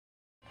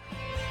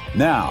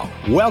Now,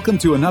 welcome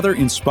to another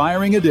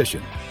inspiring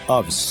edition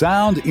of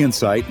Sound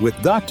Insight with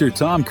Dr.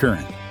 Tom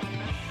Curran.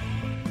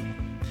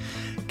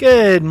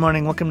 Good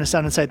morning. Welcome to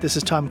Sound Insight. This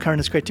is Tom Curran.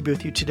 It's great to be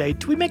with you today.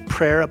 Do we make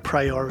prayer a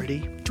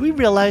priority? Do we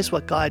realize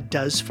what God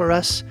does for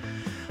us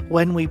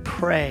when we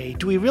pray?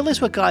 Do we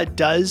realize what God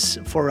does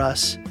for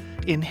us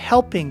in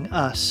helping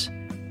us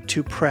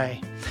to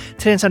pray?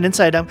 Today on Sound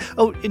Insight,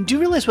 and do you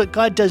realize what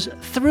God does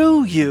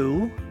through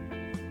you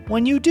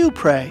when you do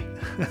pray?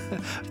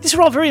 These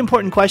are all very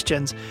important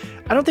questions.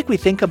 I don't think we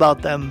think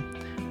about them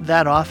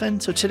that often.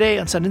 So today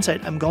on Sound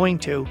Insight, I'm going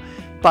to,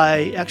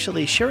 by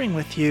actually sharing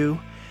with you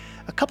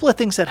a couple of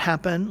things that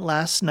happened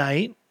last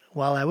night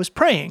while I was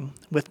praying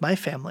with my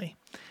family.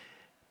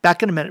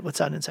 Back in a minute with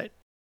Sound Insight.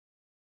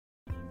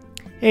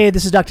 Hey,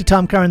 this is Dr.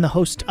 Tom Curran, the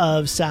host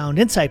of Sound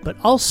Insight, but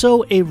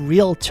also a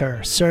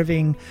realtor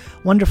serving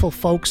wonderful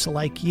folks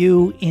like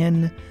you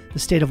in the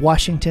state of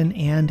Washington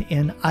and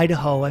in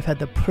Idaho. I've had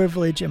the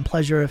privilege and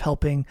pleasure of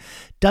helping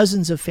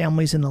dozens of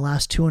families in the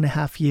last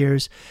 2.5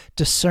 years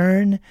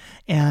discern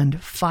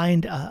and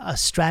find a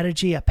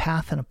strategy, a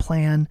path, and a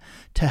plan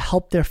to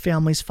help their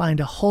families find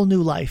a whole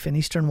new life in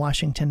eastern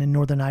Washington and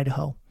northern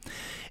Idaho.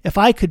 If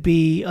I could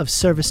be of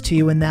service to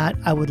you in that,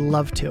 I would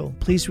love to.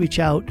 Please reach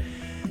out,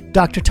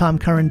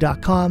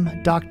 drtomcurran.com,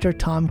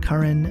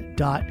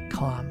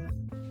 drtomcurran.com.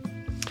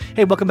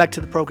 Hey, welcome back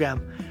to the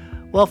program.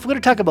 Well, if we're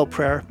going to talk about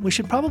prayer, we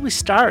should probably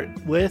start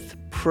with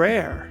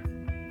prayer.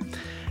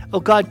 Oh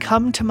God,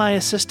 come to my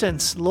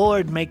assistance.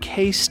 Lord, make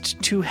haste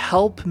to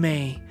help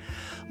me.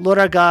 Lord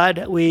our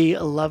God, we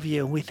love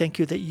you. We thank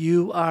you that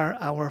you are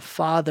our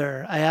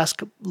Father. I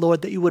ask,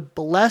 Lord, that you would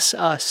bless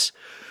us.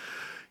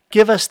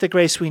 Give us the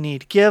grace we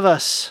need. Give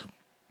us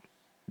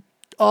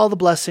all the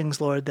blessings,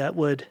 Lord, that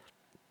would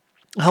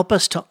help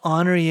us to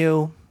honor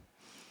you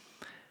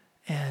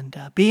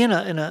and be in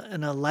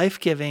a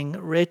life-giving,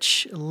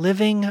 rich,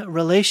 living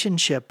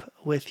relationship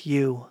with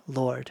you,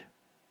 Lord.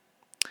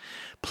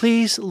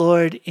 Please,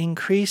 Lord,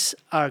 increase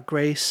our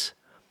grace,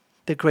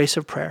 the grace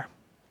of prayer.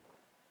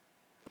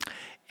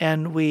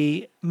 And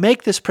we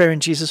make this prayer in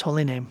Jesus'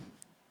 holy name.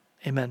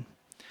 Amen.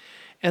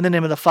 In the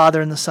name of the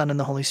Father, and the Son, and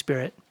the Holy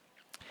Spirit.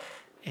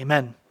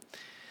 Amen.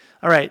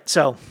 All right,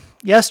 so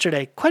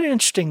yesterday, quite an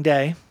interesting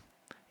day,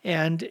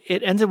 and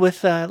it ended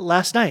with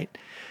last night.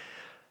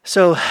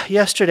 So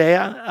yesterday,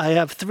 I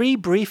have 3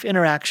 brief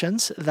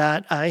interactions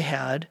that I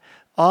had,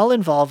 all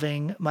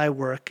involving my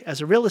work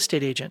as a real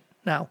estate agent.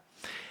 Now,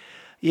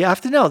 you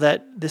have to know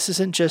that this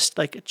isn't just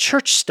like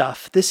church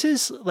stuff. This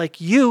is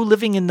like you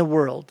living in the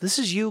world. This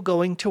is you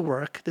going to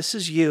work. This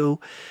is you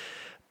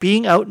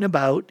being out and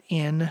about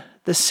in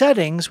the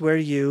settings where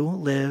you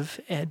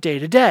live day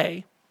to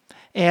day.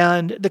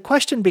 And the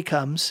question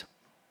becomes,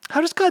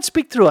 how does God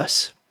speak through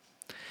us?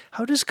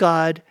 How does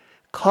God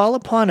call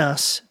upon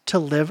us to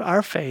live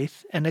our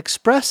faith and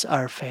express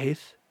our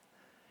faith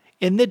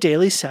in the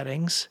daily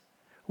settings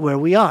where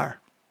we are?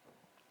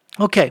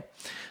 Okay,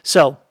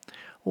 so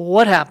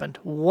what happened?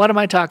 What am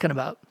I talking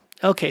about?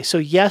 Okay, so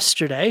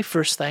yesterday,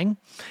 first thing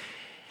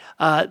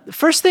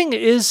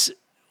is,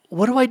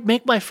 what do I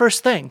make my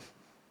first thing?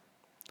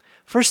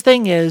 First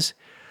thing is,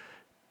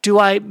 do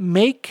I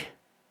make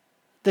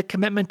the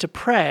commitment to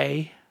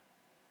pray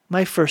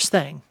my first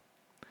thing?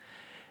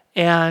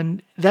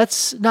 And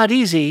that's not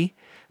easy,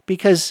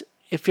 because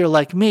if you're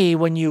like me,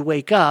 when you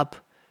wake up,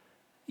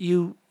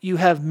 you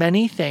have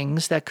many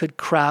things that could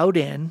crowd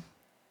in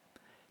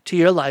to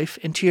your life,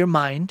 into your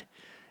mind,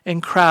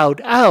 and crowd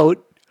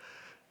out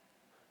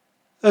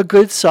a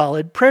good,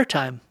 solid prayer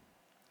time.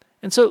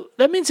 And so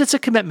that means it's a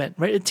commitment,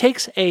 right? It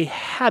takes a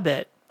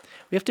habit.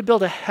 We have to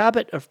build a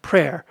habit of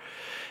prayer.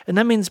 And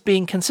that means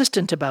being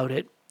consistent about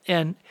it.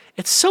 And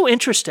it's so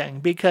interesting,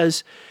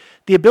 because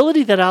the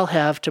ability that I'll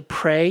have to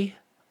pray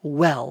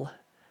well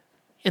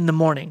in the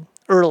morning,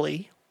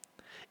 early,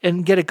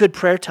 and get a good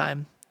prayer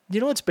time, you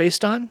know what it's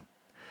based on?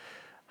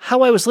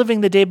 How I was living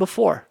the day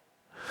before.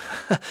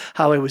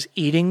 How I was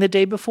eating the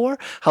day before,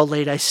 how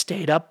late I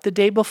stayed up the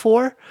day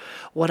before,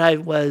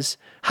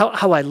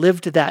 how I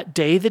lived that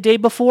day the day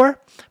before,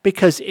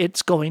 because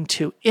it's going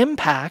to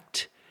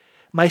impact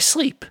my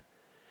sleep.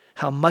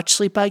 How much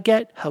sleep I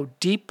get, how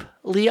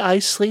deeply I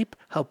sleep,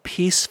 how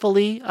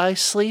peacefully I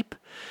sleep.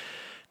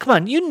 Come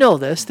on, you know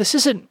this. This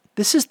is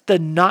the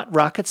not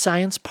rocket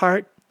science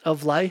part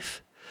of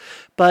life.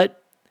 But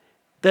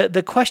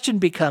the question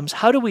becomes,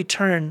 how do we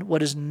turn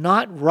what is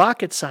not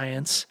rocket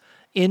science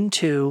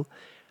into,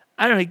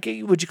 I don't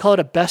know, would you call it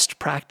a best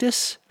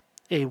practice,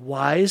 a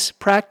wise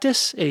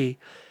practice, a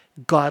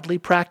godly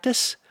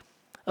practice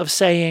of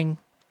saying,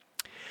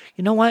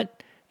 you know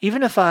what,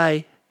 even if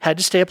I had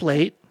to stay up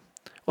late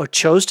or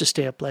chose to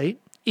stay up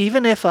late,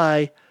 even if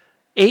I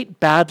ate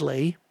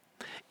badly,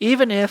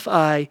 even if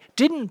I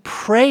didn't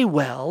pray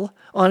well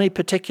on a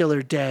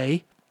particular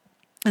day,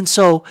 and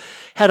so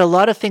had a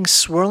lot of things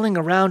swirling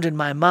around in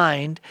my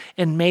mind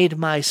and made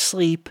my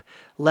sleep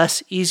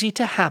less easy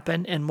to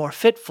happen and more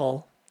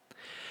fitful,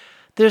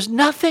 there's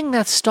nothing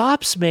that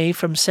stops me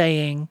from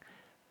saying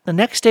the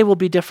next day will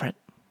be different.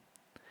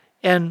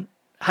 And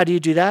how do you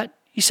do that?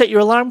 You set your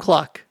alarm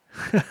clock.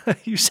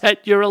 You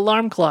set your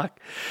alarm clock.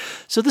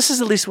 So this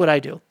is at least what I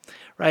do,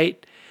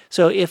 right?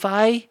 So if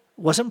I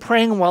wasn't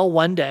praying well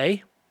one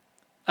day,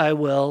 I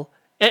will,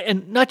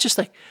 and not just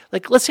like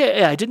let's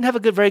say I didn't have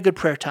a very good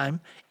prayer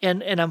time,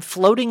 and I'm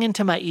floating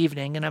into my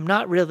evening, and I'm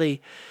not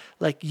really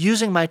like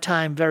using my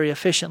time very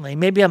efficiently.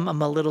 Maybe I'm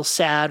a little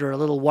sad or a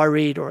little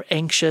worried or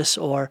anxious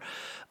or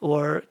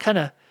kind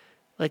of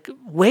like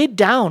weighed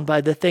down by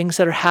the things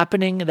that are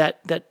happening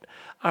that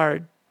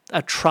are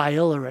a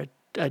trial or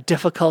a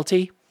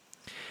difficulty.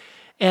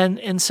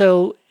 And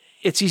so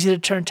it's easy to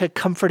turn to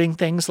comforting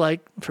things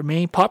like, for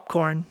me,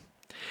 popcorn.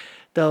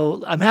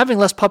 Though I'm having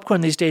less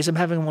popcorn these days, I'm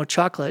having more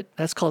chocolate.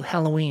 That's called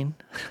Halloween.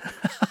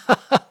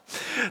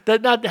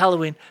 Not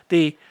Halloween,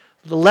 the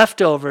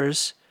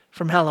leftovers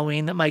from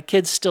Halloween that my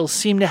kids still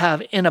seem to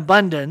have in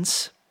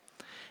abundance.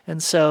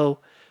 And so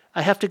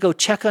I have to go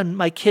check on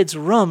my kids'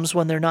 rooms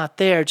when they're not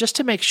there just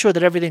to make sure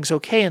that everything's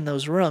okay in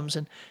those rooms,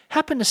 and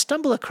happen to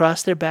stumble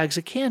across their bags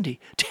of candy.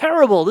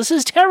 Terrible. This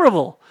is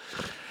terrible.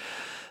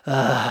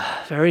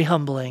 Very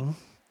humbling.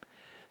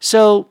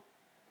 So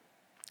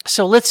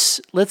let's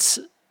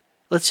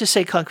just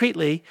say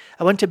concretely,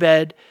 I went to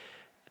bed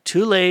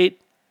too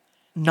late,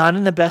 not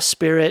in the best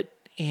spirit,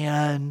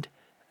 and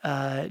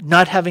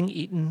not having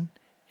eaten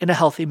in a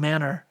healthy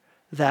manner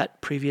that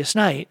previous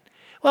night.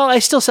 Well, I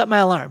still set my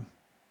alarm.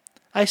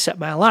 And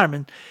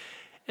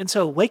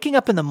so waking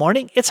up in the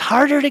morning, it's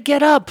harder to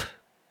get up.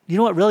 You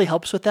know what really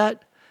helps with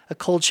that? A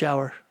cold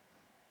shower.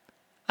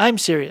 I'm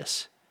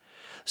serious.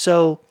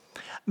 So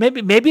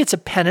maybe it's a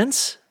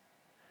penance.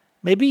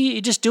 Maybe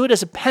you just do it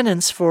as a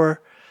penance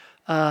for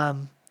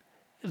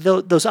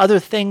those other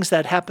things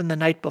that happened the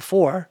night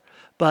before.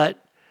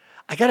 But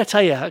I got to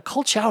tell you, a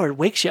cold shower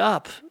wakes you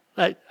up.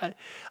 Let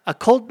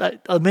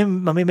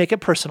me make it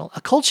personal.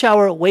 A cold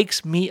shower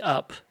wakes me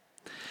up.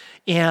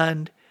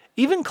 And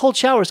even cold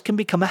showers can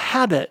become a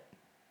habit.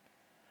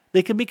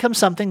 They can become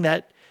something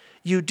that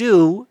you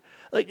do.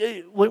 Like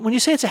when you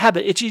say it's a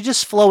habit, you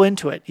just flow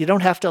into it. You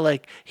don't have to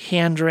like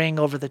hand wring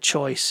over the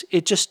choice.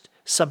 It's just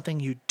something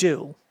you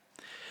do.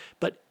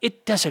 But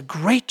it does a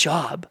great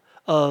job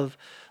of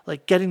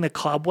like getting the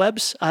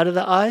cobwebs out of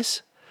the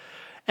eyes.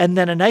 And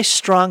then a nice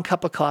strong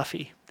cup of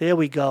coffee. There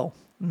we go.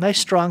 A nice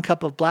strong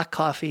cup of black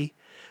coffee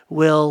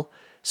will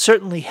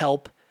certainly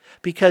help,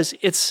 because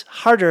it's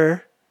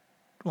harder.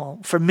 Well,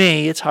 for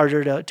me, it's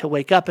harder to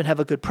wake up and have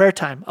a good prayer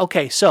time.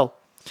 Okay, so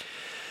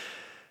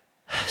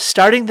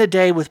starting the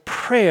day with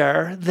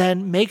prayer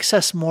then makes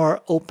us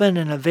more open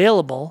and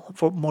available,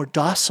 more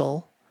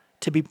docile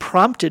to be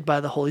prompted by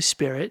the Holy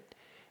Spirit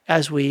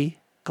as we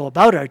go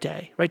about our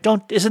day, right?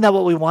 Isn't that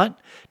what we want?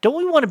 Don't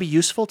we want to be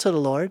useful to the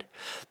Lord?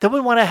 Don't we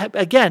want to have,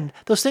 again,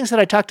 those things that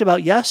I talked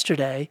about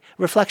yesterday,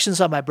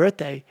 reflections on my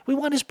birthday, we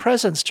want His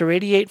presence to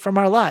radiate from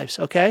our lives,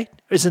 okay?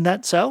 Isn't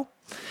that so?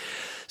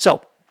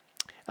 So,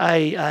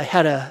 I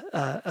had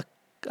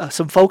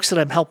some folks that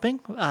I'm helping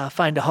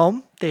find a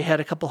home. They had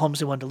a couple homes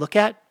they wanted to look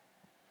at.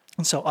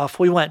 And so off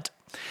we went.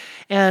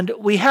 And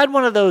we had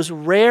one of those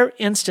rare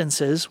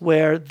instances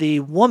where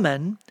the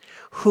woman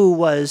who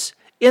was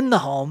in the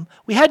home,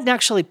 we hadn't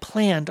actually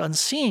planned on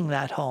seeing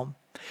that home.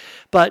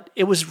 But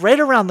it was right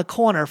around the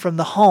corner from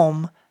the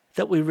home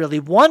that we really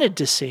wanted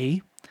to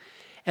see.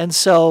 And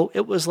so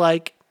it was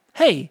like,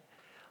 hey,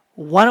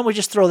 why don't we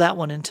just throw that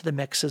one into the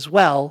mix as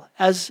well,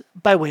 as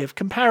by way of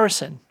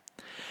comparison?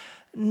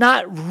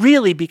 Not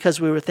really because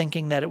we were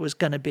thinking that it was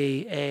going to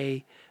be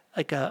a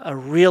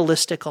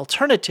realistic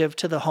alternative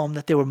to the home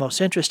that they were most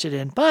interested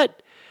in,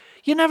 but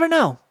you never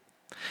know.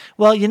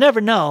 Well, you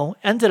never know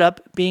ended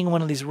up being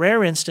one of these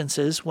rare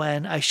instances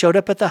when I showed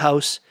up at the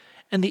house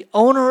and the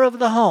owner of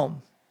the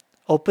home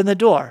opened the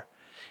door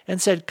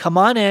and said, "Come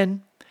on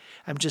in.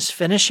 I'm just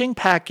finishing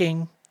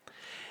packing.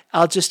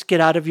 I'll just get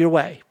out of your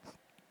way."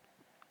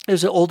 It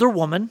was an older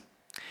woman,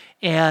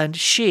 and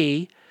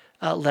she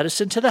let us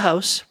into the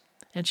house,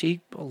 and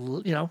she,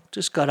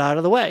 just got out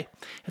of the way.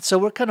 And so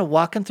we're kind of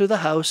walking through the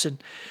house,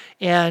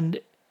 and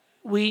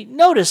we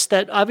noticed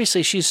that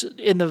obviously she's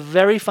in the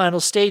very final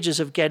stages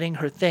of getting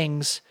her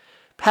things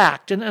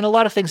packed, and a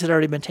lot of things had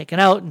already been taken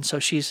out, and so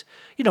she's,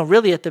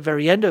 really at the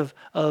very end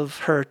of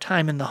her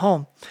time in the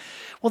home.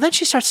 Well, then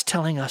she starts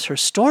telling us her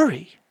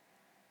story.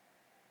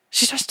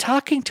 She starts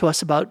talking to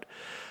us about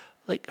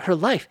like her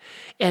life,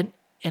 and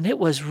it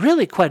was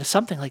really quite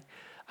something. Like,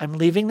 I'm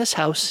leaving this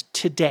house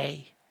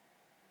today.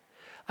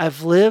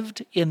 I've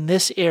lived in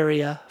this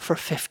area for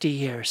 50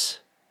 years.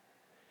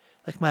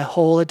 Like my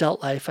whole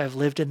adult life, I've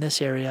lived in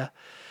this area.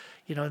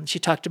 And she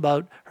talked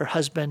about her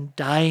husband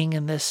dying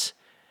in this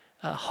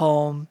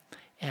home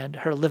and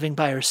her living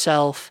by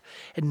herself.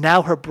 And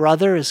now her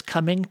brother is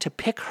coming to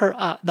pick her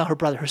up. No,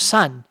 her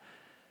son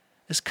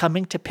is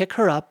coming to pick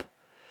her up,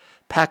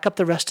 pack up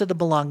the rest of the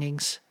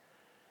belongings,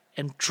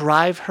 and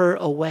drive her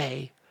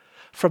away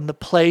from the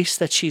place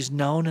that she's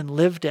known and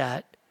lived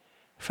at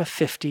for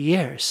 50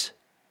 years.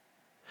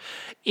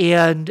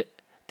 And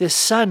this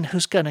son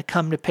who's going to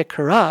come to pick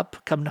her up,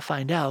 come to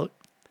find out,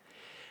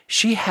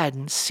 she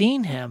hadn't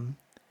seen him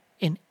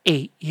in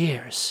 8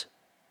 years.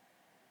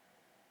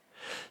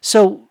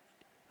 So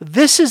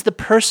This is the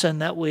person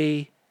that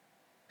we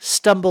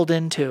stumbled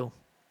into.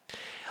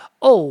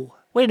 Oh,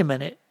 wait a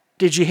minute.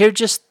 Did you hear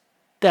just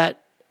that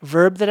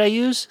verb that I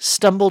use?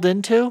 Stumbled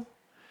into?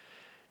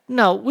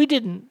 No, we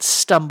didn't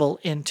stumble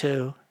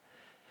into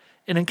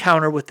an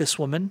encounter with this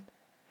woman.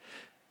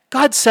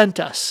 God sent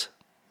us.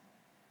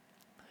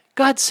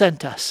 God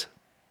sent us.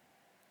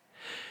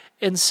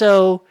 And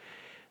so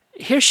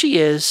here she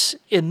is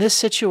in this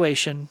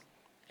situation,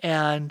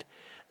 and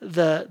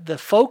the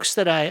folks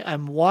that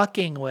I'm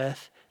walking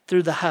with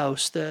through the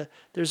house,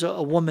 there's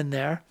a woman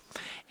there,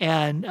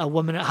 and a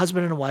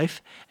husband and a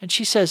wife, and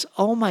she says,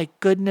 "Oh my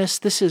goodness,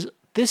 this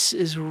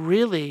is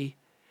really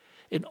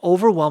an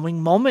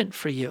overwhelming moment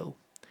for you.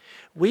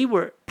 We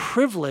were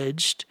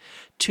privileged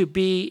to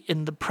be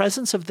in the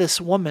presence of this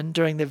woman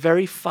during the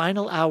very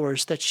final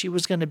hours that she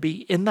was going to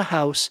be in the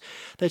house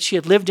that she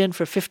had lived in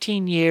for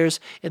 15 years,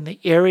 in the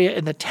area,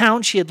 in the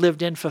town she had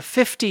lived in for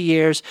 50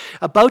 years,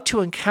 about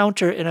to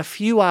encounter in a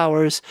few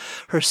hours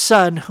her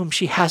son, whom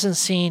she hasn't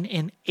seen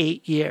in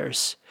 8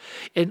 years,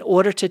 in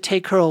order to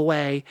take her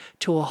away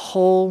to a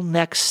whole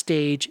next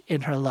stage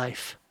in her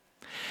life."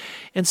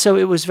 And so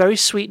it was very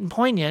sweet and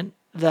poignant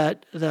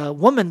that the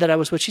woman that I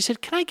was with, she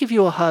said, "Can I give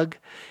you a hug?"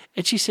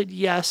 And she said,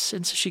 "Yes."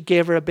 And so she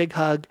gave her a big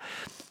hug.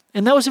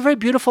 And that was a very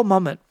beautiful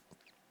moment.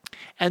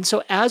 And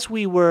so as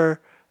we were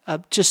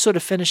just sort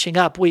of finishing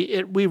up,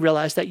 we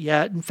realized that,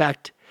 yeah, in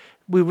fact,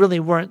 we really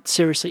weren't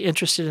seriously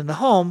interested in the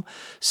home.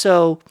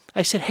 So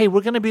I said, "Hey,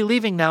 we're going to be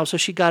leaving now." So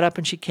she got up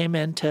and she came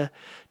in to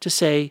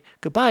say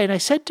goodbye. And I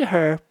said to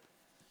her,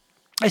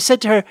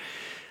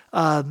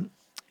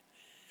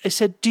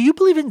 "Do you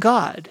believe in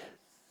God?"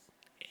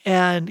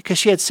 And because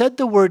she had said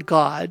the word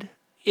God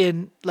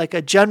in like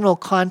a general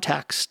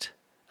context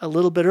a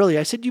little bit earlier,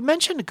 I said, "You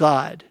mentioned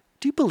God.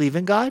 Do you believe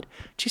in God?"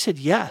 She said,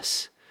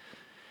 "Yes."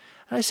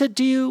 And I said,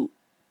 Do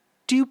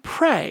you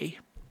pray?"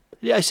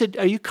 I said,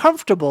 "Are you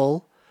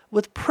comfortable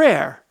with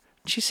prayer?"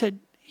 She said,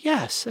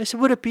 "Yes." I said,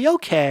 "Would it be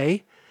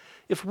okay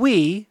if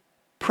we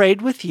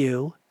prayed with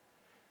you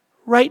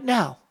right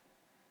now?"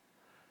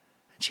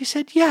 And she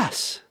said,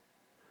 "Yes."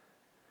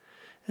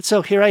 And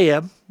so here I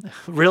am,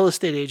 real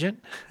estate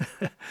agent.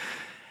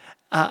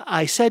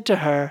 I said to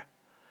her,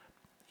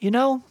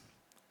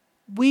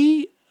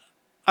 we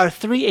are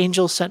 3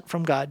 angels sent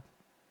from God.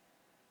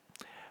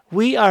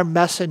 We are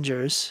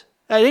messengers.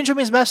 An angel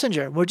means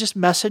messenger. We're just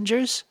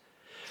messengers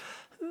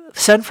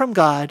sent from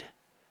God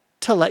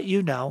to let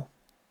you know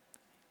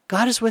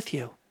God is with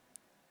you.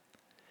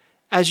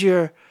 As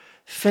you're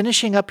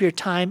finishing up your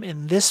time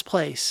in this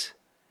place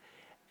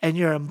and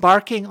you're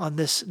embarking on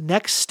this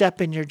next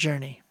step in your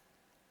journey,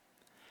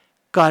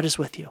 God is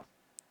with you.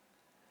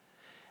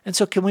 And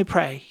so can we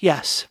pray?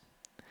 Yes.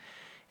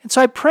 And so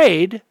I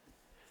prayed.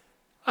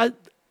 It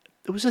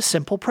was a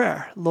simple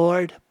prayer.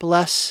 "Lord,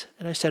 bless,"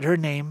 and I said her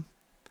name.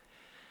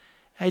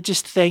 "I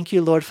just thank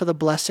you, Lord, for the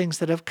blessings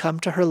that have come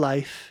to her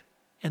life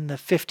in the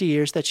 50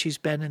 years that she's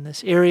been in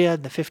this area,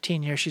 and the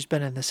 15 years she's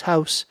been in this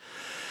house.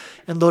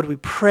 And Lord, we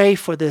pray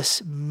for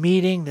this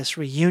meeting, this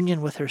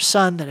reunion with her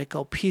son, that it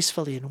go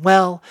peacefully and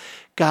well.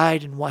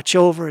 Guide and watch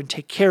over and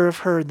take care of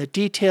her in the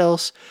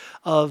details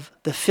of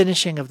the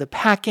finishing of the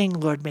packing.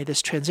 Lord, may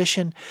this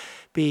transition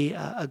be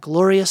a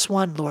glorious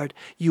one. Lord,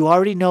 you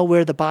already know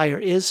where the buyer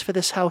is for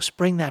this house.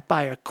 Bring that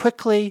buyer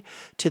quickly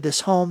to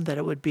this home, that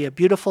it would be a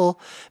beautiful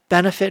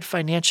benefit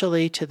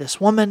financially to this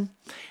woman,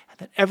 and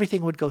that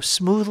everything would go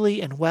smoothly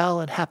and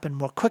well and happen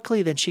more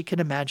quickly than she can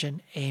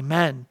imagine.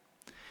 Amen."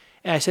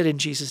 And I said, "In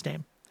Jesus'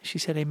 name." She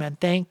said, "Amen,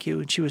 thank you."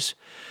 And she was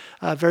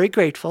very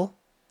grateful.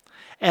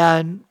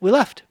 And we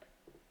left.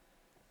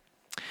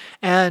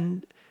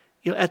 And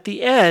at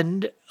the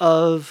end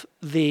of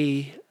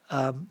the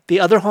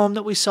other home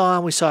that we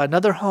saw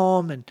another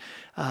home, and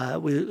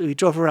we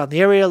drove around the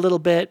area a little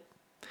bit.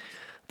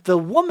 The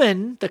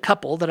woman, the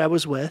couple that I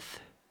was with,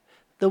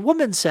 the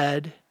woman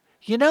said,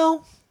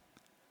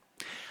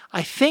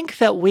 "I think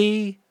that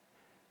we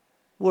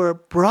were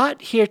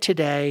brought here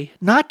today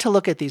not to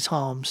look at these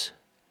homes,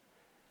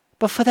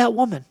 but for that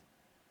woman.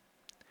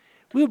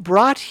 We were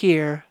brought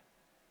here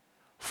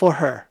for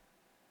her."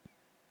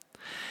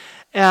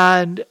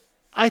 And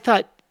I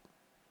thought,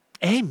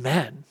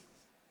 amen.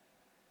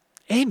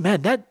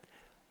 Amen.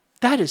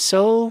 That is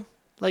so,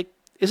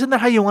 isn't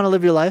that how you want to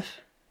live your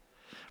life?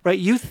 Right?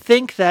 You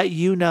think that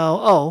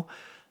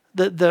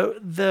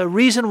the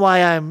reason why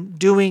I'm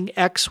doing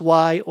X,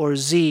 Y, or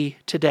Z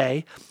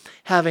today,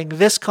 having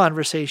this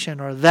conversation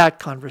or that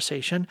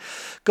conversation,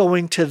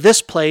 going to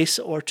this place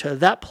or to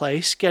that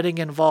place, getting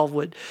involved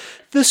with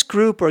this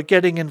group or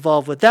getting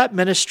involved with that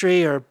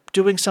ministry or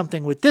doing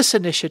something with this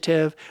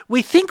initiative,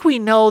 we think we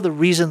know the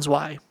reasons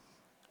why.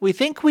 We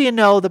think we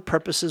know the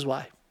purposes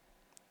why.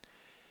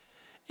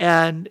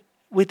 And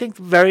we think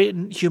very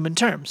in human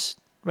terms,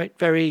 right?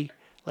 Very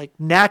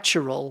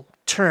natural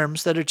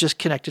terms that are just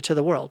connected to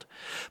the world.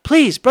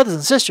 Please, brothers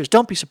and sisters,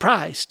 don't be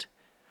surprised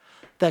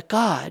that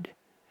God,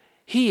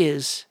 He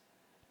is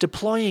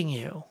deploying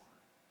you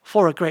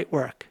for a great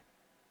work.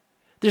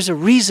 There's a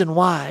reason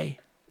why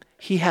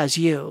He has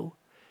you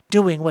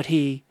doing what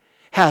He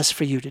has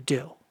for you to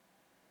do.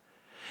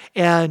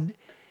 And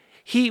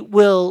he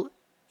will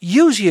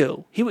use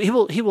you. He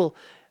will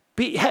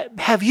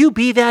have you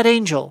be that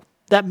angel,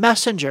 that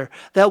messenger,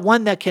 that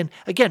one that can,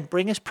 again,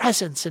 bring his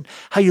presence, and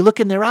how you look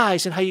in their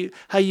eyes, and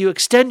how you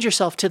extend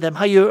yourself to them,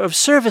 how you're of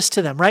service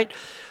to them, right?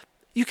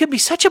 You can be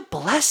such a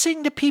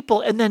blessing to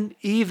people. And then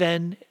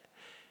even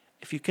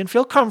if you can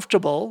feel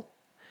comfortable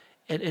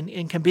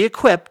and can be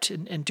equipped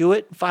and do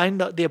it,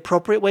 find the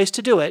appropriate ways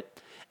to do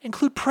it,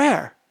 include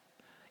prayer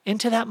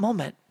into that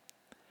moment.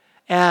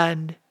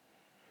 And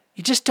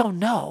you just don't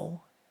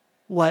know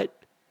what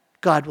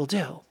God will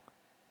do.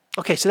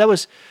 Okay, so that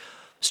was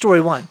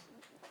story one.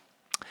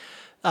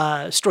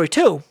 Story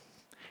two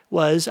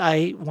was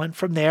I went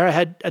from there. I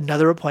had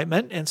another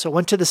appointment, and so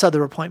went to this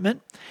other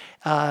appointment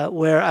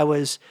where I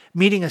was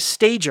meeting a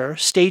stager,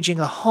 staging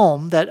a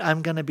home that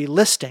I'm going to be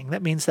listing.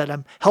 That means that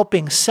I'm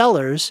helping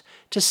sellers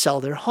to sell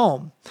their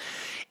home.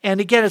 And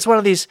again, it's one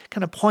of these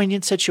kind of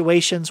poignant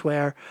situations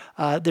where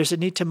there's a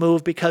need to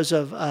move because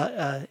of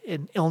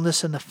an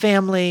illness in the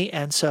family.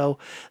 And so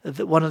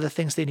one of the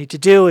things they need to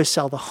do is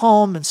sell the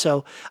home. And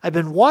so I've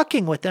been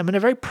walking with them in a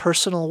very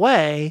personal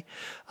way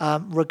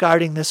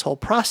regarding this whole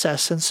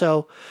process. And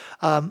so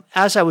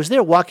as I was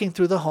there walking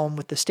through the home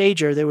with the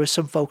stager, there was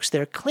some folks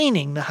there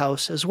cleaning the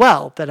house as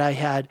well that I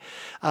had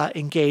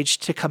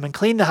engaged to come and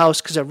clean the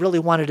house because I really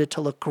wanted it to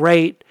look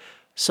great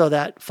so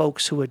that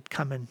folks who would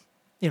come and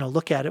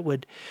look at it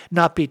would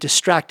not be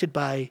distracted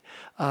by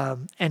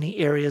any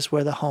areas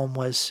where the home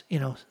was,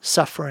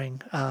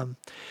 suffering,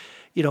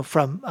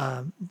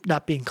 from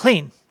not being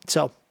clean.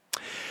 So,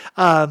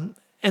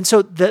 and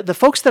so the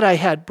folks that I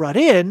had brought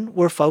in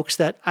were folks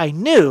that I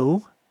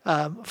knew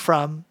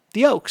from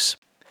the Oaks.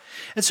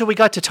 And so we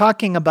got to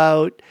talking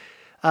about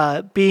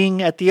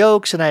being at the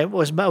Oaks, and I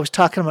was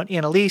talking about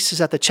Annalise is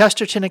at the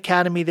Chesterton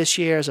Academy this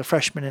year as a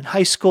freshman in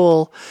high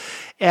school.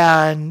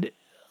 And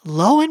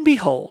lo and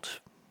behold,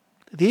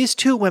 these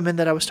two women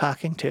that I was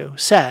talking to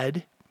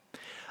said,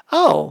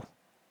 "Oh,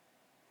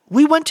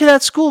 we went to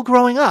that school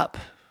growing up."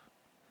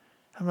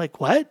 I'm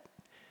like, "What?"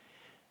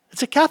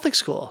 "It's a Catholic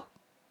school."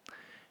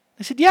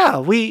 I said, "Yeah,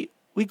 we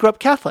grew up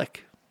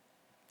Catholic."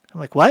 I'm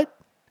like, "What?"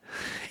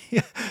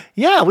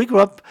 "Yeah, we grew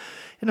up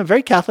in a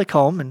very Catholic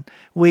home, and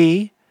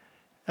we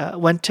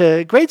went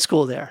to grade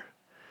school there."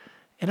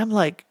 And I'm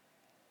like,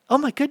 "Oh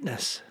my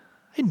goodness,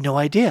 I had no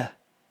idea."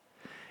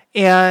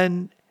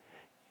 And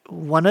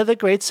one of the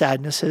great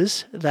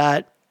sadnesses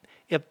that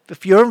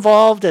if you're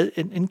involved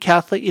in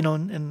Catholic,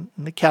 in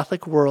the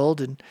Catholic world,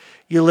 and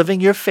you're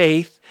living your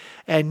faith,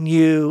 and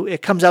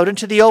it comes out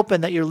into the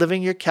open that you're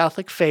living your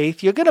Catholic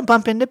faith, you're going to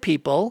bump into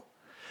people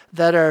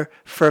that are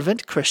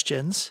fervent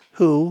Christians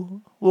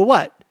who were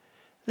what?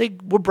 They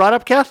were brought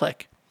up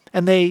Catholic,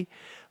 and they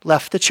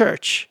left the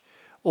church,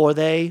 or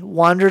they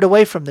wandered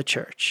away from the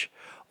church,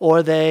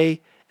 or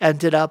they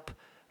ended up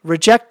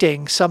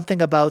rejecting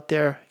something about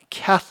their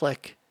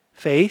Catholic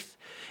faith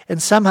and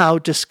somehow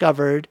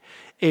discovered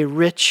a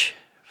rich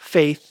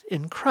faith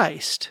in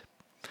Christ.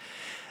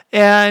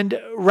 And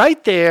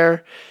right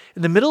there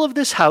in the middle of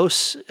this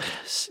house,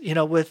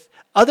 with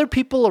other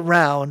people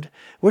around,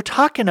 we're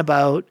talking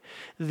about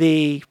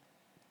the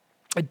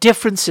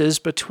differences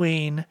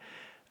between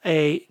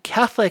a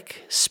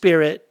Catholic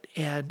spirit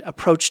and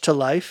approach to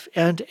life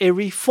and a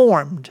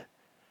Reformed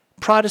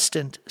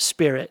Protestant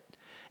spirit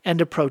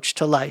and approach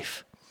to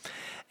life.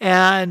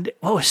 And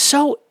what was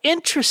so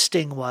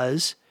interesting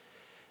was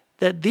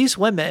that these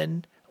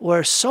women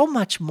were so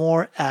much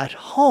more at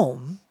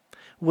home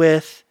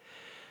with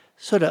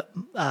sort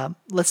of,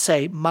 let's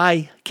say,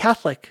 my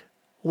Catholic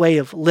way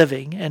of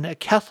living and a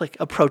Catholic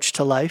approach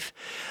to life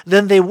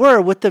than they were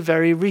with the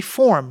very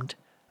Reformed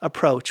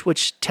approach,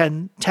 which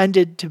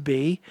tended to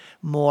be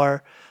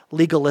more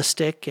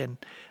legalistic and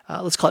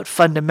let's call it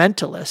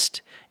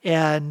fundamentalist.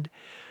 And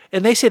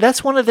they say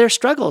that's one of their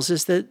struggles,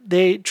 is that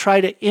they try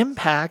to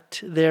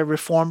impact their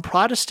Reformed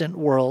Protestant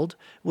world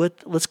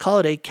with, let's call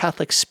it, a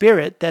Catholic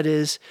spirit that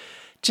is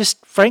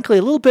just, frankly,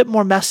 a little bit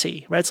more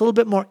messy, right? It's a little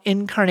bit more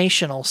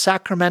incarnational,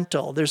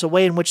 sacramental. There's a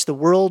way in which the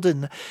world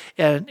and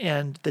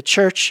the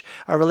church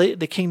are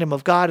related, the kingdom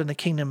of God and the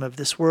kingdom of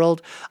this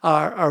world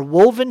are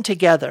woven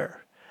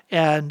together.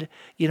 And,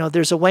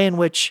 there's a way in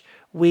which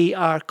we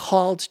are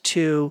called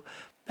to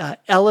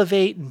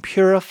elevate and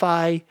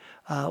purify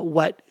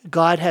what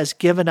God has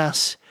given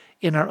us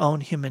in our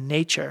own human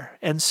nature.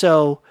 And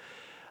so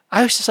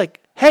I was just like,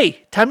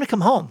 "Hey, time to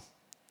come home.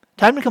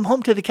 Time to come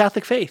home to the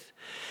Catholic faith."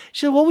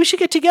 She said, "Well, we should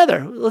get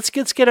together. Let's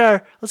get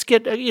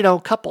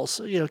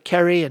couples,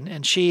 Carrie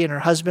and she and her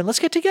husband. Let's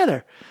get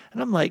together."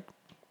 And I'm like,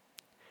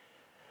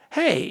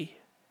 "Hey,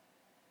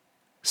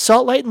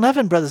 salt, light, and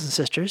leaven, brothers and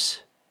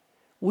sisters,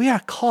 we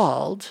are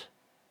called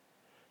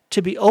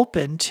to be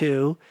open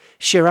to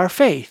share our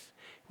faith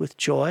with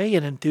joy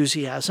and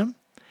enthusiasm.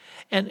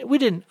 And we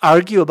didn't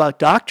argue about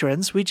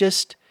doctrines.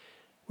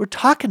 We're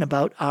talking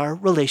about our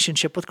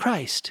relationship with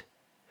Christ."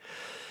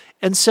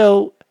 And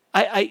so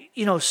I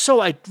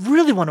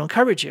really want to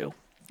encourage you.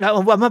 Now,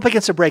 I'm up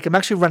against a break. I'm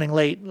actually running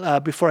late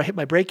before I hit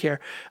my break here.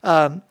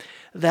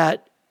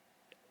 That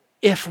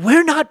if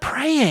we're not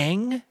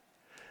praying,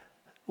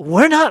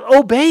 we're not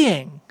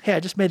obeying, hey, I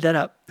just made that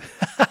up.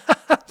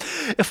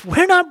 If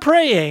we're not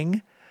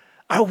praying,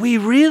 are we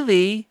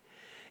really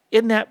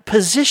in that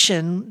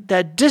position,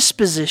 that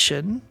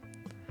disposition,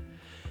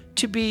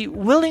 to be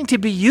willing to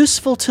be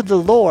useful to the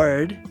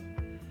Lord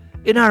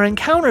in our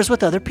encounters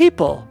with other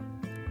people?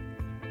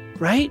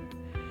 Right?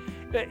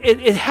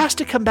 It has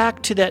to come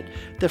back to that,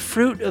 the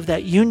fruit of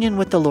that union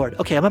with the Lord.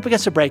 Okay, I'm up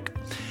against a break.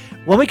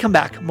 When we come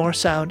back, more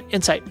Sound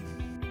Insight.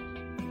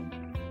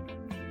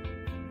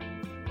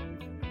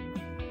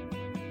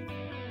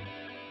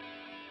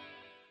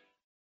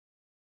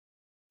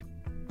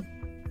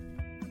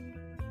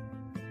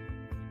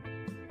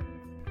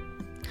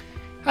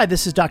 Hi,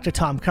 this is Dr.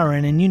 Tom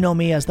Curran, and you know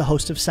me as the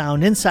host of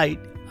Sound Insight.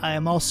 I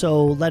am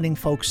also letting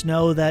folks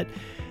know that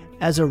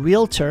as a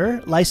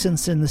realtor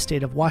licensed in the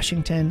state of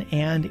Washington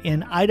and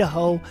in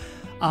Idaho,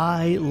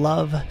 I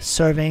love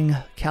serving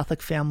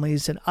Catholic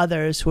families and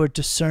others who are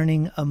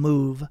discerning a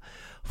move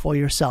for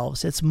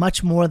yourselves. It's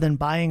much more than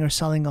buying or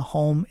selling a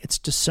home. It's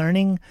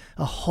discerning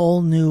a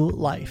whole new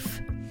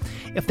life.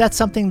 If that's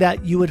something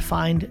that you would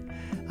find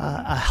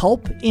a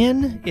help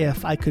in,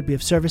 if I could be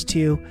of service to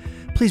you,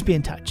 please be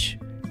in touch.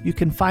 You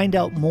can find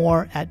out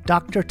more at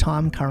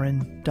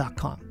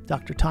drtomcurran.com.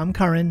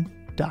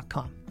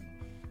 drtomcurran.com.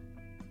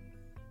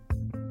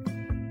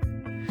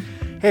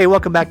 Hey,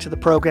 welcome back to the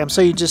program.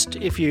 So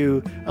if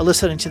you are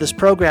listening to this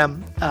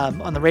program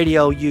on the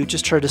radio, you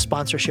just heard a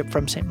sponsorship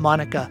from St.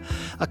 Monica,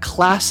 a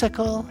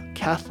classical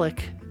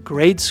Catholic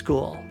grade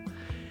school.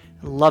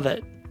 Love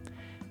it.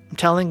 I'm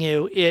telling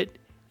you, it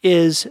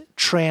is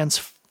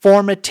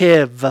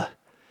transformative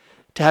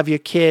to have your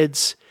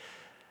kids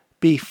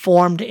be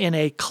formed in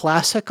a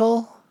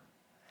classical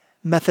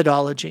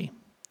methodology,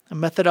 a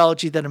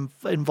methodology that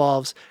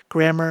involves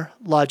grammar,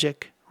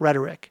 logic,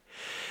 rhetoric.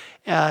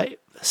 I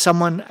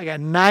got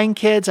 9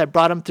 kids. I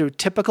brought them through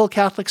typical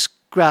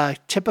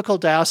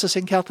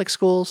diocesan Catholic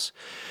schools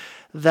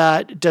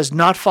that does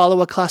not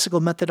follow a classical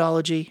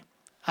methodology,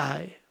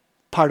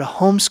 part of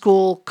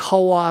homeschool,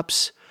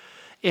 co-ops,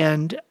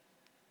 and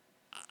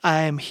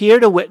I am here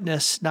to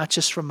witness, not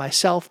just for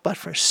myself, but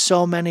for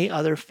so many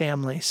other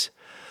families.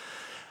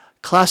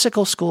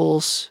 Classical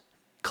schools,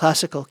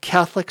 classical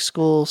Catholic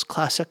schools,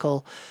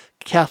 classical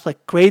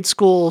Catholic grade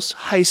schools,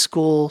 high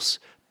schools,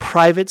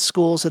 private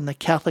schools in the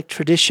Catholic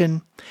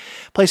tradition,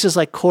 places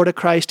like Court of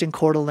Christ in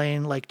Coeur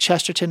d'Alene, like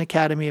Chesterton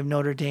Academy of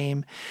Notre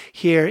Dame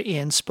here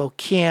in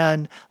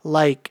Spokane,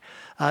 like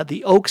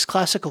the Oaks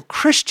Classical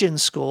Christian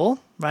School,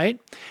 right?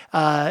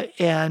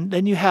 And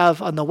then you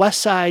have on the west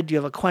side, you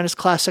have Aquinas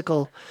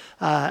Classical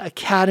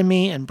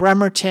Academy in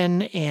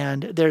Bremerton,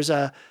 and there's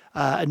a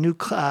new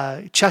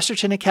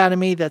Chesterton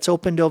Academy that's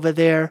opened over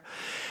there.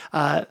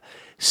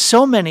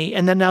 So many,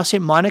 and then now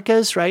St.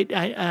 Monica's, right?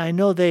 I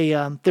know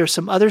there's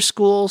some other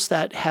schools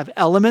that have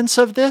elements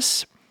of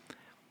this.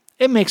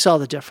 It makes all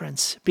the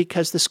difference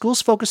because the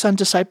schools focus on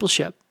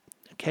discipleship.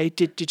 Okay,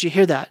 did you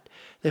hear that?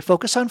 They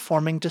focus on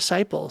forming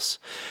disciples.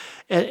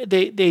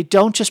 They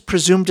don't just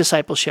presume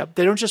discipleship.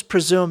 They don't just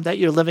presume that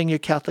you're living your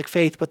Catholic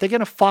faith, but they're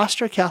going to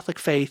foster Catholic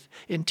faith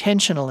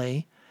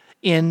intentionally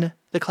in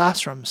the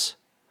classrooms.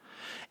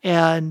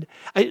 And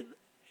I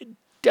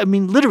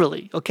mean,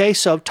 literally, okay?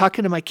 So I'm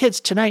talking to my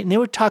kids tonight, and they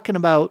were talking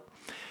about,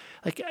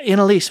 like,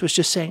 Annalise was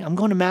just saying, I'm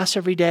going to Mass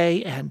every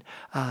day, and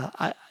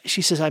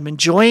she says, I'm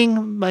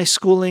enjoying my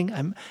schooling.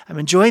 I'm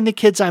enjoying the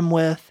kids I'm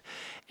with.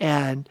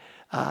 And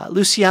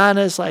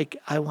Luciana's like,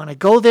 I want to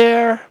go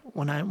there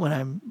when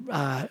I'm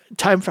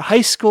time for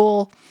high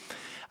school.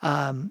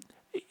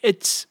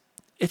 It's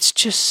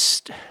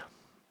just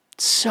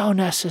so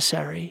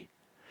necessary,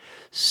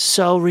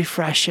 so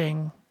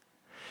refreshing.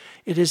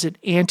 It is an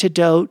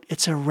antidote.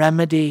 It's a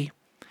remedy.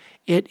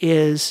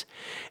 It's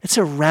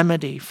a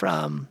remedy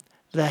from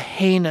the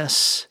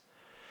heinous,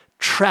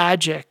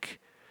 tragic,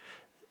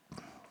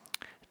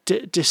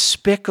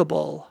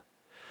 despicable,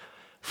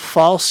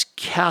 false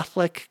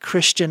Catholic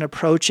Christian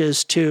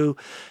approaches to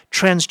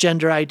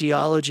transgender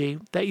ideology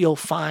that you'll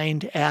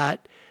find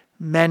at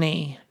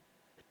many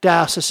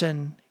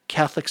diocesan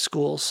Catholic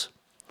schools.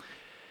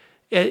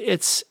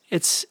 It's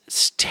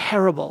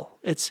terrible.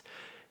 It's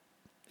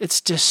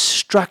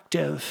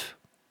destructive.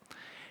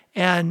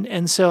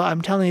 And so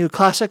I'm telling you,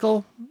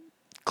 classical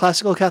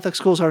Catholic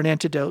schools are an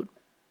antidote.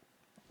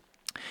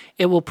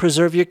 It will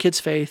preserve your kids'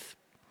 faith.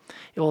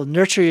 It will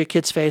nurture your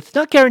kids' faith.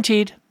 Not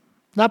guaranteed,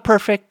 not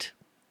perfect,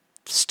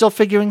 still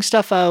figuring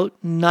stuff out,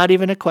 not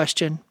even a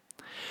question.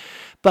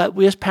 But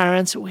we as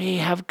parents,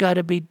 we've got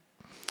to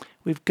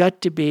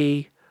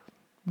be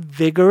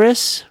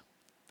vigorous,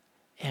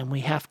 and we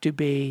have to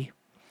be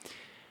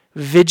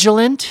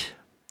vigilant.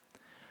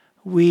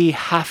 We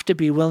have to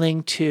be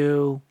willing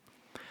to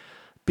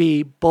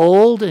be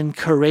bold and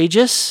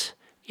courageous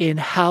in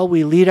how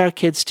we lead our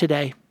kids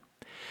today,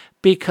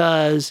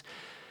 because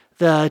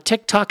the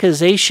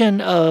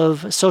TikTokization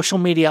of social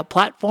media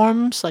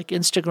platforms like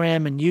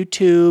Instagram and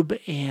YouTube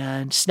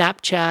and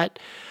Snapchat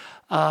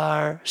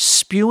are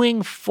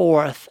spewing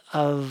forth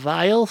a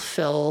vile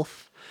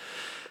filth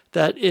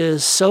that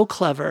is so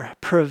clever,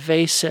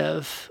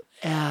 pervasive,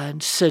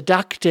 and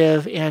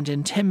seductive and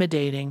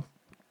intimidating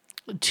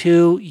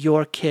to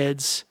your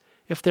kids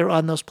if they're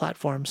on those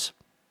platforms.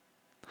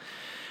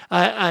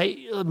 I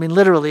mean,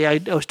 literally, I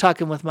was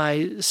talking with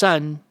my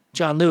son,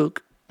 John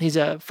Luke. He's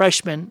a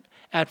freshman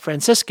at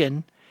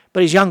Franciscan,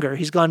 but he's younger.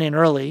 He's gone in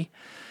early.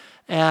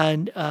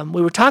 And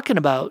we were talking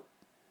about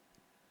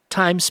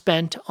time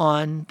spent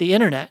on the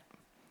internet.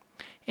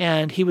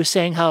 And he was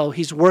saying how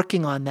he's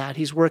working on that.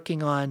 He's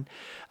working on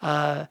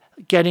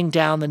getting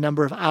down the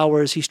number of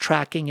hours. He's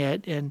tracking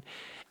it.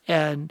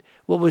 And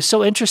what was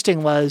so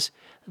interesting was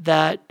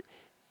that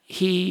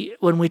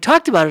when we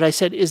talked about it, I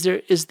said, is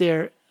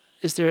there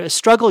a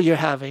struggle you're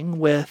having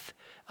with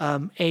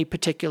a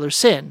particular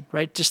sin,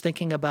 right? Just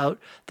thinking about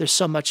there's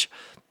so much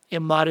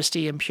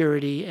immodesty,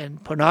 impurity,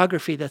 and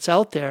pornography that's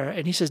out there.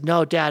 And he says,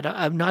 no, Dad,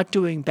 I'm not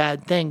doing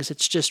bad things.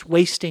 It's just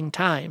wasting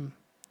time.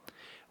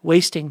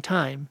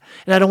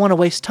 And I don't want to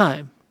waste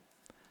time.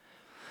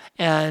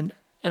 And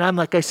I'm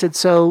like, I said,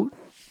 so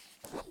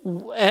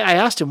I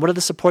asked him, what are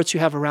the supports you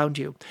have around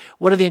you?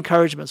 What are the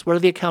encouragements? What are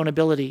the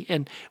accountability?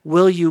 And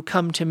will you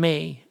come to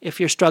me if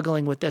you're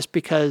struggling with this?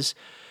 Because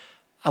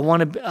I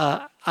want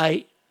to,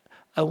 I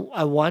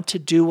want to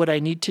do what I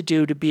need to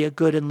do to be a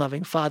good and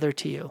loving father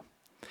to you.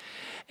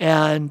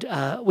 And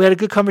we had a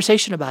good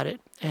conversation about it.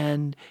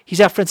 And he's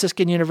at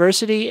Franciscan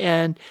University,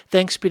 and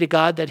thanks be to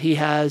God that he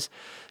has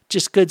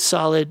just good,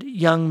 solid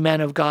young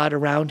men of God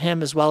around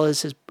him, as well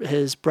as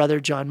his brother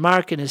John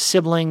Mark and his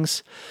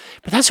siblings.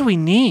 But that's what we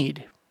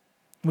need.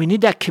 We need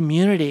that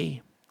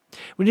community.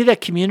 We need that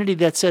community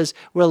that says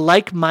we're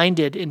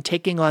like-minded in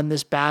taking on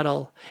this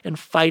battle and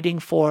fighting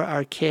for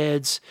our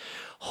kids'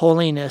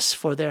 holiness,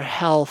 for their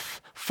health,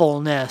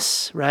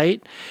 fullness,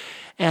 right?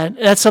 And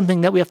that's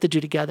something that we have to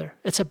do together.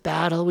 It's a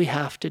battle we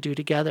have to do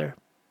together.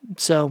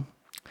 So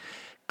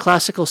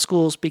classical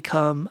schools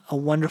become a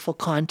wonderful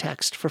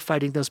context for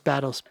fighting those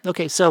battles.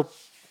 Okay, so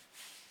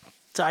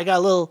I got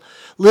a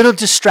little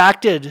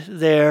distracted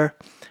there,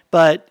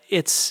 but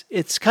it's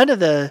kind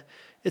of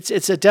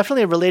it's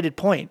definitely a related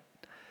point.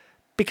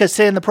 Because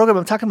today in the program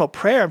I'm talking about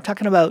prayer. I'm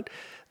talking about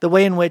the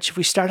way in which if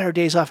we start our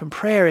days off in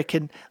prayer, it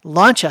can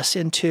launch us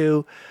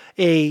into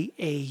a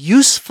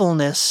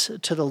usefulness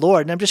to the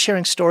Lord. And I'm just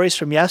sharing stories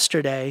from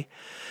yesterday.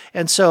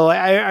 And so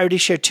I already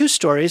shared 2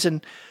 stories.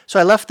 And so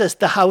I left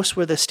the house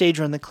where the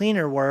stager and the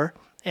cleaner were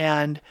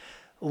and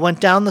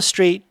went down the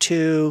street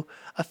to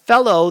a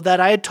fellow that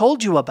I had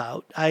told you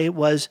about. I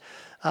was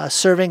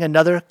serving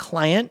another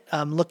client,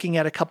 looking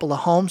at a couple of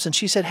homes. And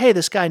she said, hey,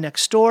 this guy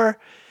next door,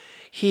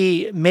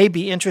 he may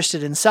be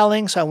interested in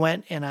selling. So I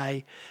went and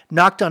I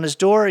knocked on his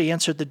door. He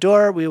answered the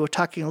door. We were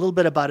talking a little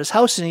bit about his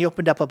house, and he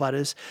opened up about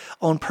his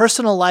own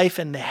personal life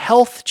and the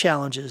health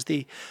challenges,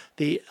 the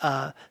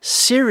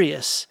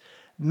serious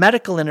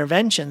medical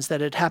interventions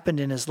that had happened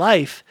in his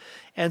life.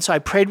 And so I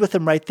prayed with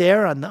him right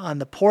there on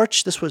the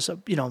porch. This was a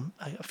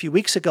few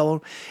weeks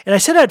ago, and I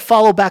said I'd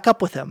follow back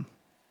up with him.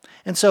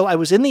 And so I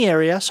was in the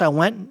area, so I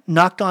went and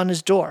knocked on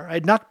his door.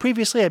 I'd knocked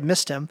previously, I'd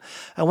missed him.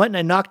 I went and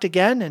I knocked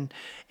again,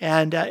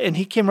 and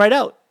he came right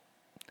out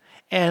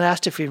and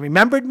asked if he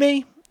remembered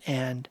me.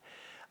 And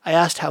I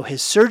asked how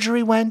his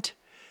surgery went,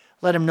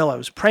 let him know I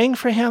was praying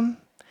for him,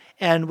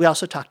 and we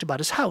also talked about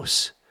his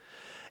house.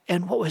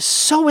 And what was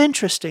so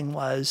interesting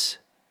was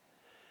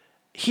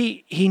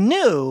he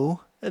knew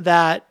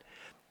that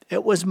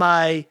it was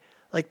my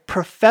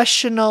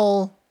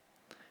professional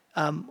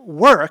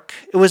work.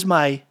 It was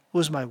my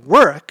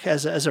work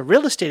as a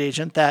real estate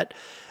agent that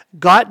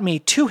got me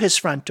to his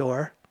front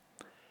door.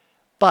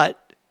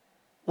 But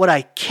what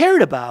I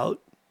cared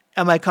about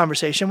in my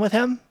conversation with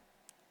him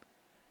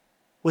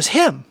was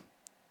him.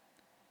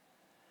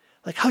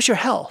 Like, how's your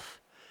health?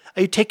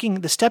 Are you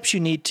taking the steps you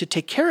need to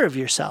take care of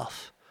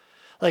yourself?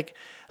 Like,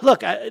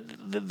 look,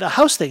 the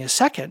house thing is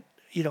second.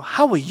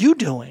 How are you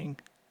doing?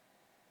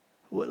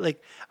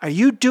 Like,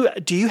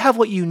 do you have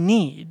what you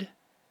need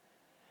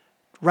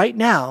right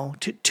now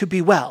to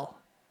be well?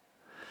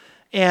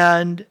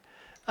 And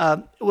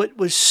what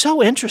was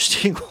so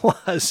interesting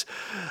was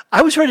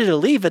I was ready to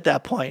leave at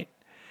that point.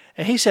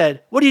 And he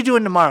said, what are you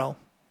doing tomorrow?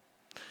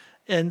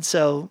 And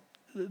so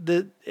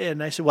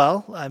I said,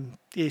 well,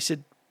 he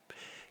said,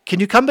 can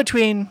you come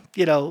between,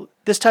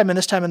 this time and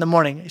this time in the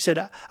morning? He said,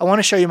 I want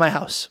to show you my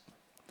house.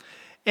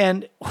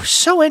 And what was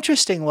so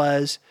interesting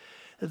was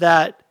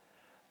that,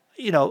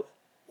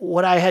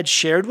 what I had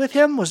shared with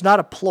him was not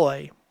a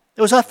ploy.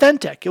 It was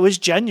authentic. It was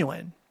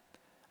genuine.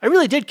 I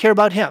really did care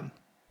about him,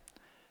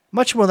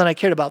 much more than I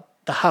cared about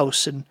the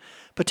house and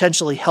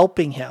potentially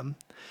helping him.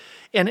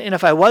 And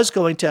if I was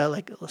going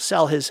to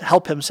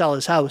help him sell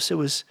his house, it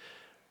was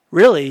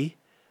really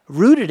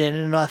rooted in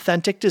an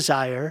authentic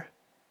desire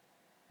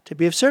to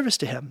be of service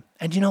to him.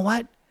 And you know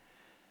what?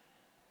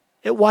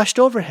 It washed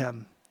over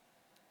him.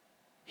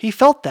 He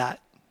felt that.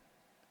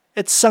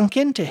 It sunk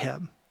into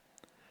him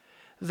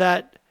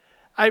that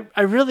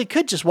I really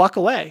could just walk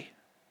away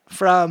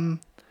from,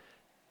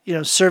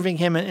 serving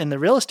him in the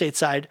real estate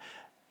side.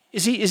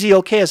 Is he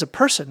okay as a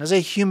person, as a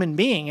human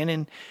being?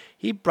 And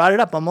he brought it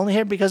up. I'm only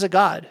here because of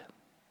God.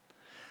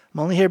 I'm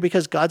only here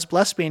because God's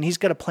blessed me and he's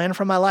got a plan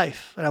for my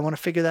life and I want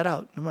to figure that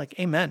out. I'm like,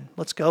 amen,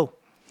 let's go.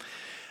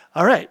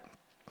 All right.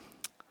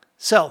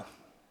 So,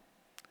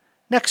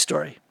 next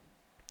story.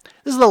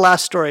 This is the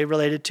last story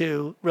related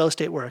to real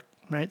estate work,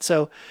 right?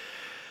 So,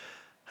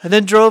 I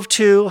then drove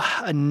to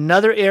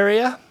another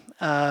area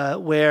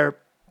where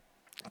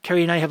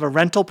Carrie and I have a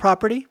rental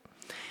property,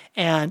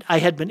 and I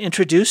had been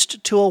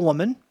introduced to a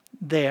woman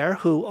there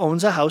who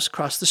owns a house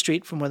across the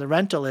street from where the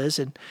rental is.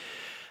 And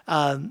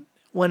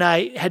when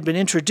I had been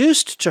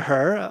introduced to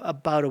her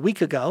about a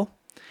week ago,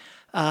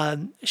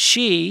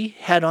 she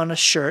had on a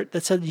shirt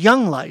that said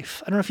Young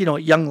Life. I don't know if you know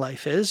what Young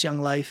Life is.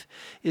 Young Life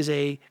is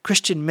a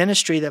Christian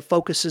ministry that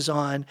focuses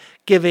on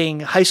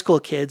giving high school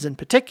kids in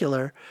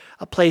particular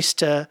a place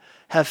to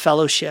have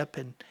fellowship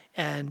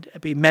and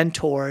be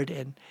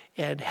mentored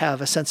and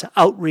have a sense of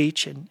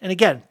outreach and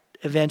again,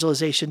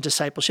 evangelization,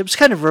 discipleship. It's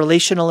kind of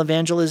relational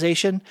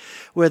evangelization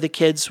where the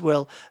kids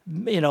will,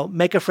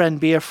 make a friend,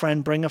 be a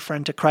friend, bring a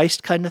friend to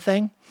Christ kind of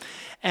thing.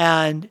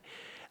 And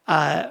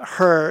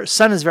her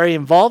son is very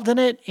involved in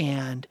it,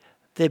 and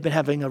they've been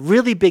having a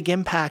really big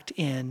impact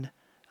in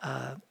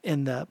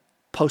the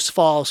Post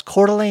Falls,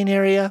 Coeur d'Alene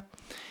area.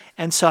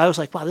 And so I was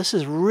like, wow, this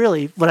is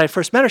really, when I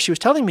first met her, she was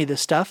telling me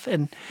this stuff.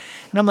 And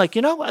I'm like,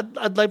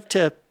 I'd like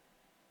to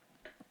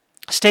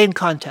stay in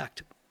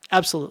contact.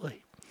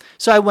 Absolutely.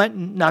 So I went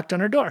and knocked on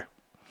her door,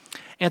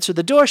 answered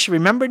the door. She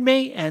remembered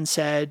me and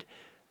said,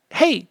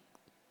 hey,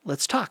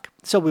 let's talk.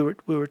 So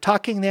we were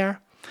talking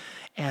there.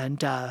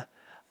 And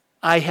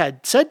I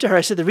had said to her,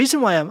 I said, the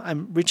reason why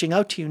I'm reaching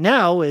out to you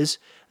now is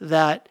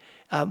that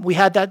we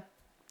had that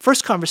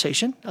first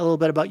conversation, a little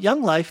bit about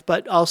Young Life,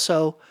 but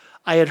also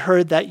I had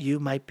heard that you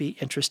might be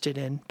interested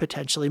in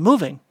potentially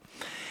moving.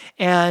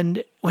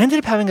 And we ended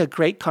up having a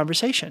great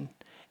conversation.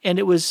 And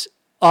it was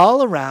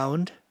all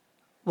around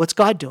what's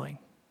God doing?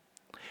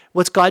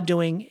 What's God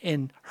doing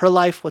in her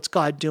life? What's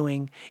God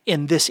doing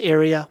in this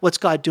area? What's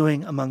God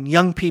doing among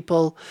young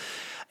people?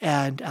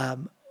 And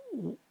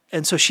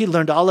so she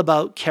learned all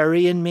about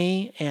Carrie and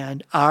me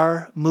and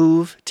our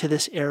move to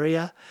this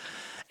area.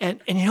 And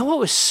you know what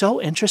was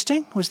so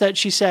interesting was that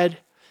she said,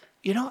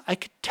 I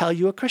could tell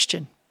you a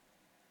Christian.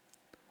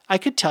 I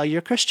could tell you're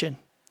a Christian.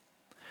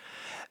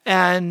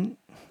 And,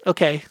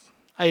 okay,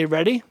 are you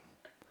ready?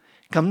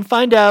 Come and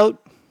find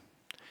out.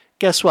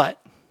 Guess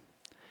what?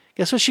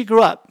 Guess what she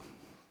grew up?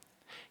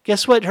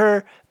 Guess what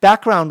her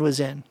background was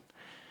in?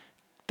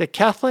 The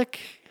Catholic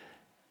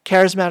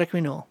Charismatic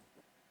Renewal.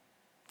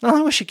 Not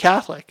only was she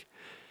Catholic,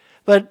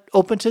 but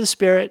open to the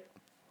Spirit,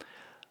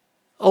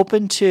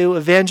 open to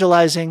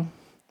evangelizing,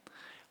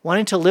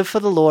 wanting to live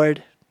for the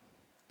Lord,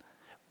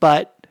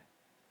 but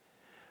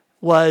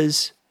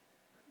was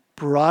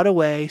brought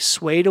away,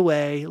 swayed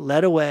away,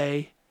 led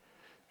away,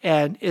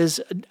 and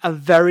is a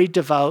very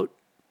devout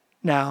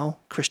now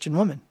Christian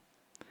woman.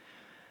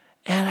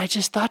 And I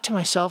just thought to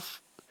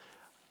myself,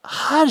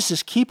 how does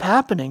this keep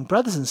happening,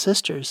 brothers and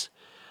sisters?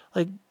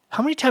 Like,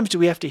 how many times do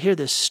we have to hear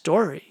this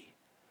story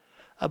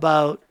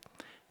about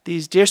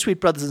these dear sweet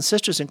brothers and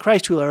sisters in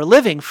Christ who are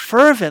living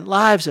fervent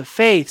lives of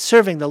faith,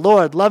 serving the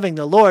Lord, loving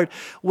the Lord,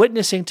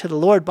 witnessing to the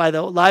Lord by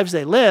the lives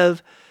they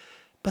live,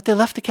 but they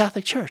left the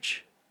Catholic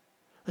Church?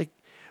 Like,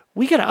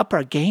 we got to up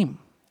our game.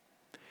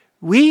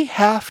 We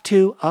have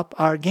to up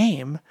our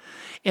game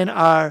in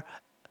our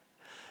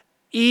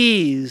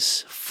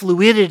ease,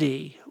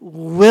 fluidity,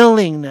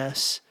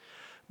 willingness,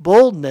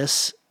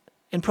 boldness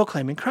in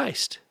proclaiming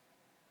Christ.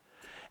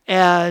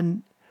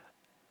 And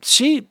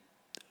she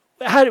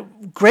had a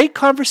great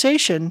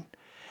conversation,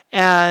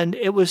 and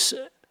it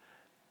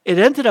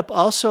ended up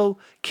also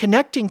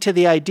connecting to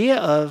the idea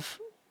of,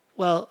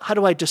 well, how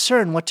do I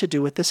discern what to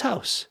do with this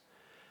house?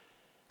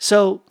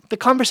 So the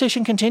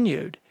conversation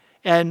continued,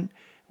 and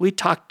we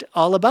talked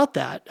all about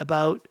that,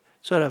 about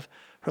sort of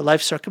her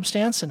life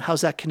circumstance and how's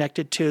that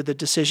connected to the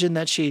decision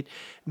that she'd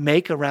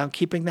make around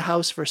keeping the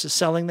house versus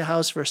selling the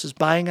house versus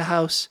buying a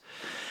house.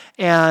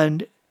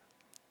 And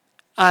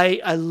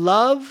I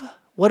love,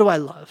 what do I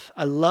love?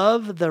 I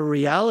love the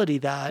reality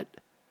that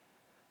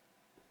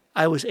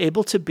I was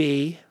able to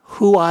be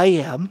who I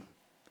am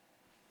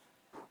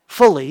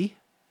fully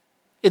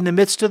in the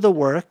midst of the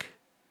work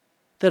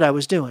that I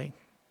was doing.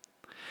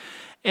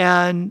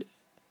 And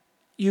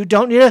you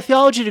don't need a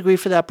theology degree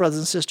for that, brothers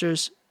and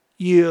sisters.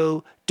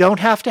 You don't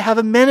have to have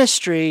a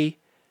ministry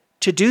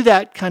to do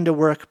that kind of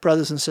work,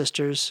 brothers and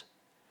sisters.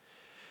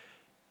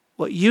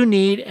 What you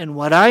need and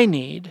what I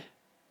need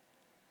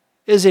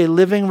is a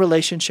living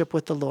relationship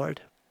with the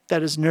Lord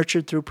that is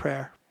nurtured through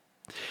prayer.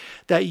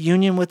 That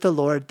union with the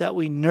Lord that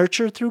we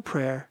nurture through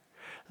prayer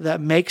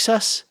that makes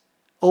us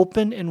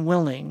open and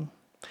willing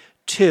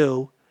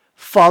to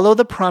follow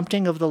the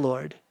prompting of the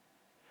Lord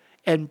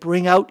and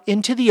bring out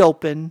into the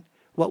open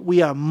what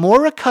we are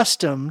more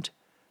accustomed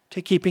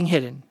to keeping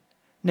hidden,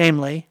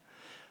 namely,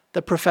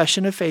 the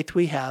profession of faith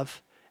we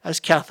have as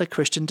Catholic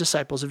Christian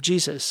disciples of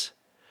Jesus.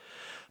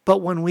 But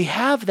when we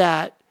have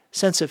that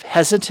sense of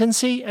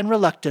hesitancy and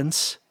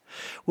reluctance,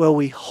 where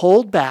we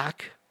hold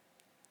back,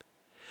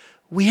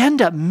 we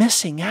end up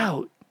missing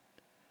out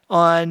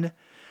on,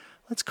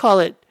 let's call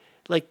it,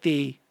 like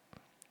the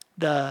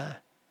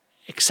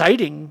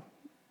exciting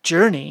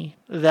journey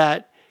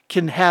that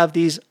can have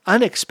these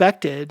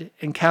unexpected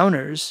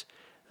encounters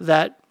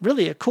that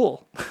really are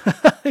cool,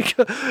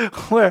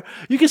 where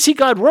you can see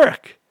God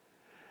work.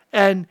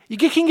 And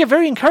can get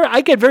very encouraged.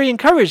 I get very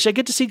encouraged. I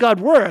get to see God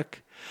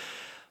work.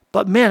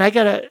 But man, I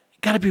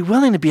gotta be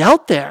willing to be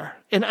out there.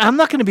 And I'm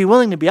not going to be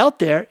willing to be out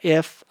there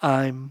if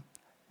I'm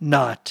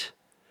not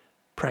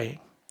praying.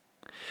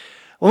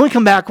 When we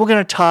come back, we're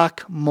going to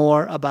talk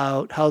more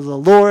about how the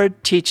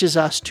Lord teaches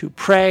us to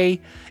pray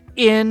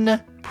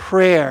in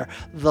prayer.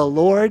 The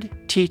Lord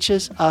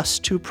teaches us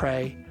to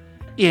pray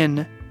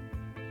in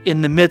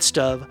the midst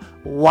of,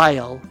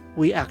 while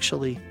we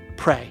actually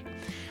pray.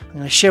 I'm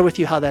going to share with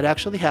you how that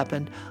actually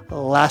happened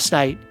last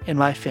night in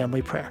my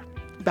family prayer.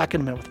 Back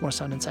in a minute with more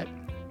Sound Insight.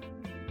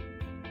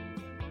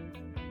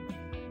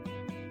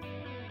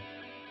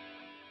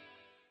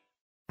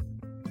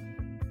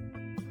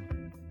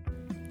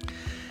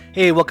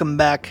 Hey, welcome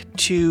back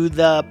to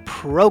the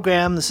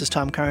program. This is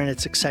Tom Curran.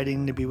 It's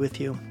exciting to be with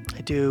you.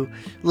 I do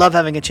love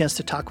having a chance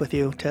to talk with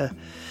you, to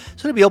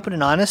sort of be open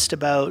and honest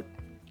about,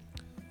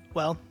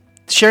 well,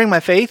 sharing my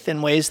faith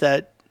in ways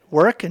that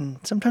work, and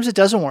sometimes it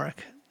doesn't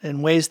work,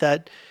 in ways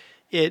that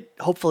it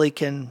hopefully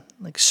can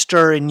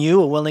stir in you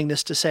a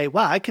willingness to say,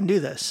 wow, I can do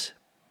this.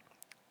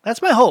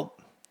 That's my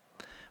hope.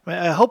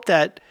 I hope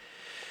that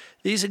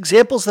these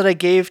examples that I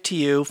gave to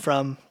you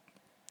from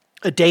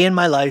a day in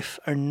my life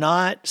are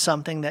not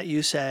something that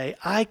you say,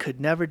 I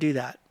could never do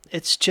that.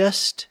 It's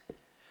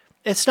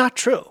not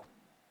true.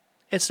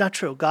 It's not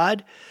true.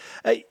 God,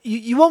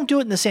 you won't do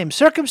it in the same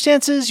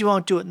circumstances. You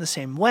won't do it in the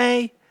same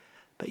way,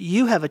 but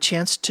you have a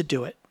chance to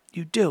do it.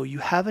 You do. You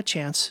have a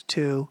chance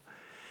to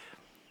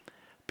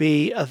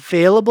be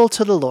available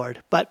to the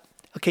Lord. But,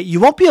 okay, you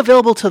won't be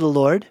available to the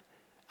Lord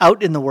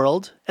out in the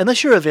world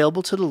unless you're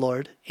available to the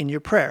Lord in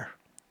your prayer.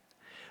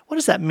 What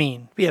does that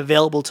mean? Be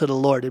available to the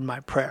Lord in my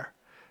prayer.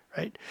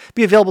 Right?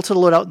 Be available to the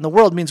Lord out in the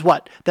world means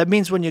what? That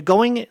means when you're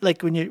going,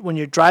 like when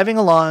you're driving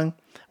along,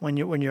 when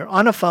you're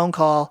on a phone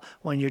call,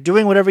 when you're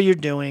doing whatever you're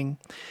doing,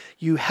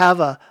 you have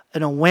an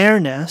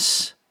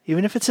awareness,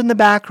 even if it's in the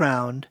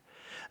background,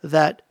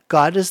 that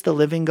God is the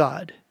living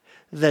God,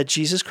 that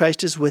Jesus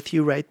Christ is with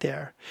you right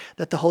there,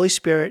 that the Holy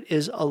Spirit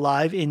is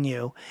alive in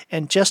you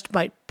and just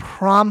might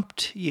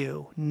prompt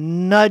you,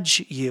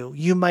 nudge you.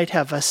 You might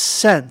have a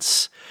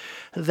sense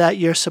that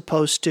you're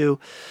supposed to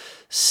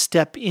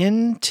step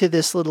into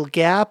this little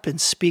gap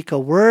and speak a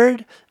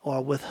word,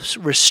 or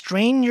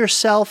restrain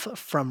yourself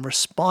from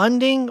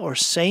responding or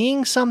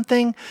saying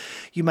something.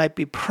 You might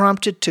be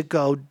prompted to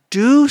go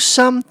do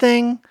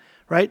something,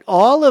 right?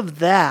 All of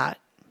that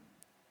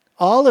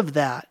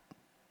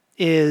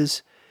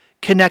is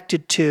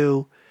connected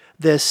to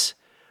this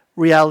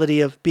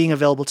reality of being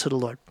available to the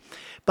Lord.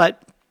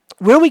 But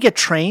where we get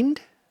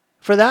trained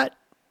for that,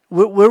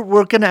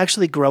 we're going to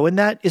actually grow in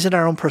that, is in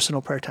our own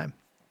personal prayer time.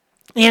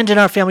 And in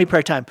our family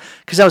prayer time.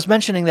 Because I was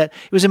mentioning that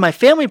it was in my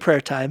family prayer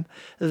time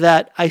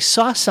that I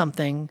saw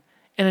something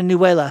in a new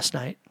way last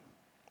night.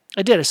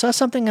 I did. I saw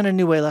something in a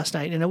new way last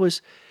night. And it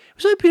was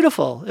really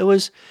beautiful. It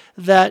was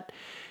that,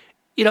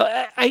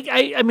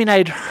 I mean,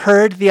 I'd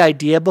heard the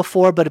idea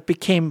before, but it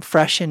became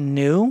fresh and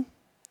new.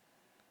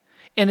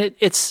 And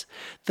it's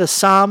the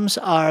Psalms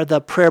are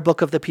the prayer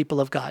book of the people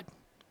of God,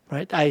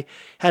 right? I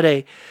had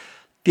a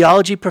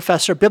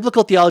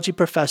biblical theology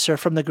professor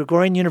from the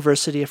Gregorian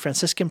University, a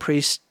Franciscan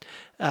priest,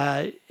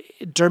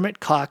 Dermot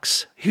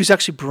Cox. He was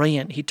actually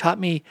brilliant. He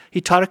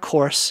taught a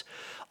course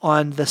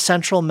on the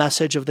central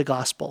message of the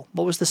gospel.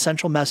 What was the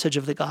central message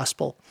of the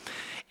gospel?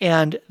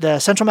 And the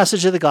central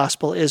message of the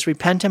gospel is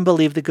repent and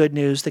believe the good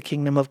news, the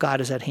kingdom of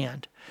God is at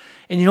hand.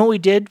 And you know what we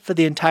did for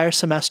the entire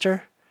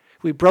semester?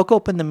 We broke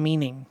open the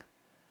meaning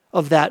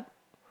of that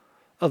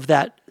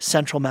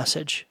central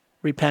message.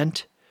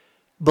 Repent,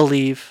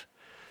 believe,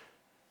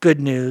 good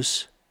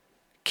news,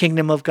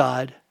 kingdom of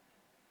God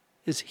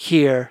is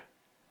here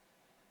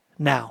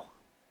now.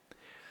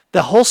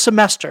 The whole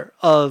semester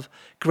of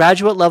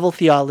graduate level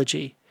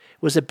theology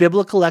was a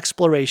biblical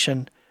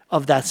exploration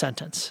of that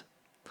sentence.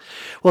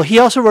 Well, he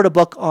also wrote a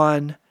book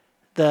on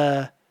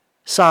the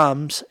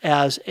Psalms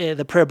as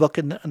the prayer book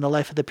in the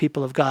life of the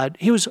people of God.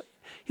 He was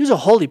a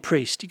holy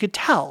priest. You could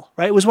tell,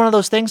 right? It was one of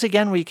those things,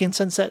 again, where you can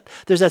sense that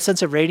there's that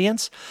sense of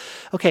radiance.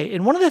 Okay,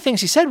 and one of the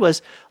things he said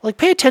was,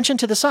 pay attention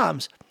to the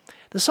Psalms.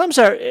 The Psalms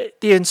are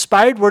the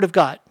inspired word of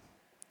God.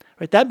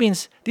 Right? That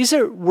means these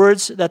are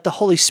words that the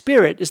Holy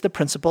Spirit is the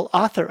principal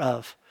author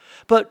of.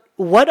 But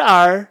what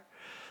are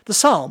the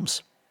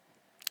Psalms?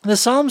 The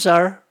Psalms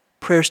are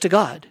prayers to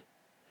God.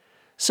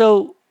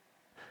 So,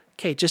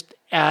 okay, just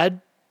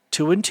add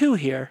 2 and 2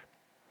 here.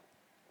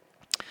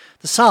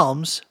 The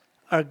Psalms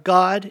are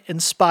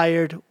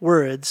God-inspired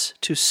words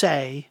to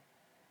say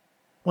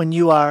when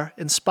you are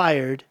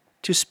inspired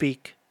to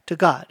speak to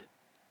God.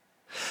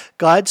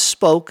 God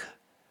spoke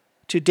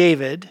to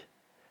David,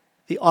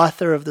 the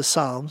author of the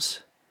Psalms,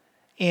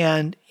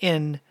 and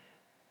in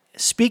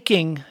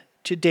speaking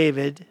to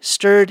David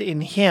stirred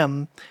in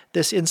him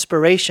this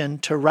inspiration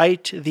to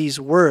write these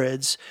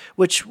words,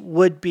 which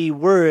would be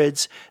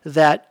words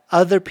that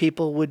other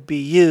people would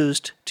be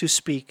used to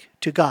speak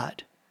to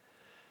God.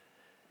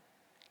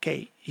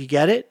 Okay, you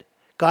get it?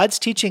 God's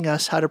teaching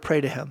us how to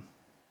pray to him.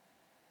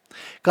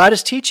 God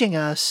is teaching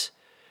us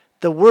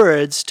the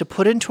words to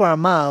put into our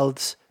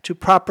mouths to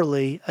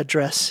properly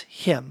address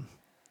him.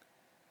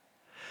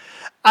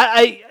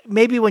 I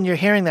maybe when you're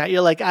hearing that,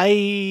 you're like,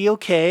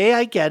 okay,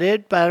 I get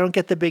it, but I don't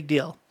get the big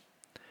deal.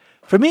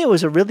 For me, it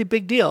was a really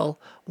big deal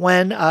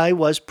when I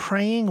was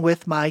praying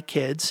with my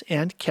kids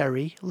and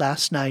Carrie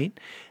last night,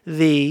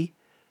 the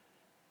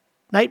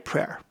night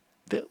prayer,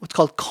 what's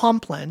called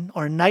Compline,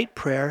 or night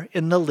prayer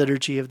in the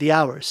Liturgy of the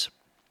Hours.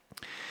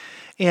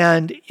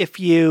 And if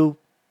you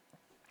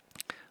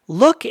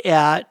look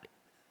at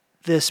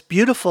this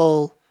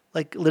beautiful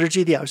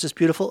Liturgy of the Hours, this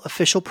beautiful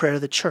official prayer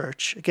of the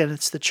church. Again,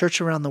 it's the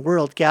church around the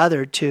world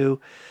gathered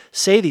to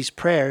say these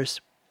prayers.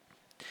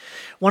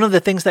 One of the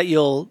things that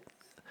you'll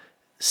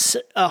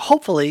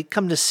hopefully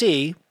come to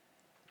see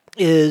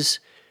is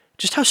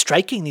just how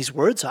striking these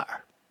words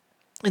are.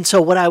 And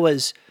so what I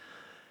was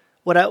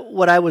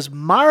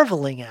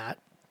marveling at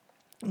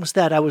was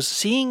that I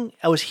was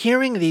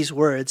hearing these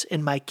words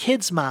in my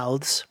kids'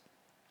 mouths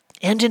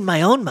and in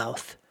my own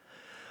mouth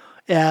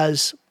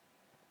as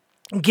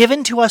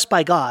given to us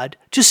by God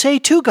to say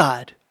to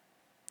God.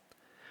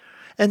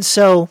 And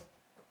so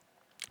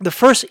the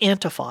first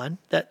antiphon,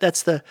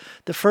 that's the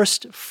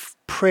first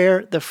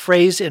prayer, the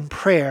phrase in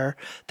prayer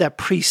that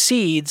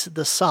precedes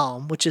the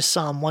psalm, which is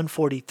Psalm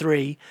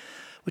 143,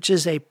 which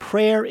is a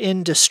prayer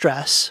in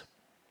distress.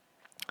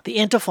 The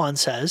antiphon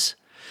says,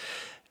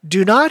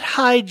 "Do not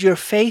hide your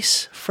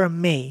face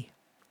from me.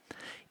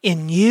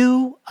 In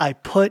you I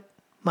put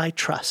my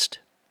trust."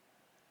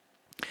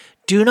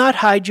 Do not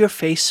hide your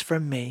face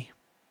from me.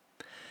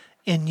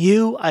 In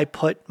you I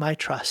put my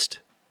trust.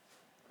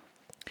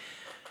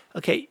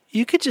 Okay,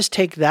 you could just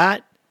take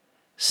that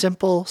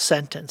simple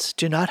sentence,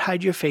 do not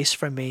hide your face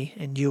from me,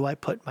 in you I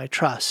put my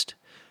trust.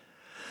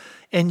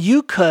 And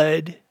you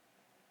could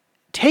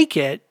take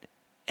it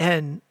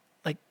and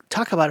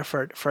talk about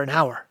it for an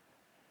hour.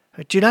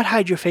 Do not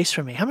hide your face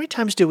from me. How many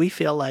times do we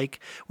feel like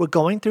we're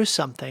going through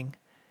something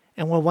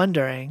and we're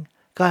wondering,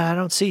 God, I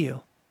don't see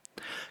you.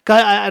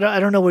 God, I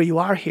don't know where you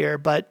are here,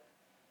 but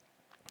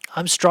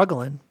I'm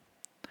struggling.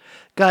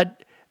 God,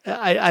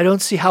 I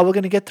don't see how we're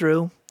going to get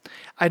through.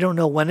 I don't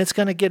know when it's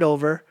going to get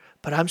over,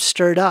 but I'm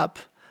stirred up.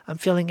 I'm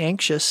feeling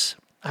anxious.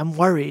 I'm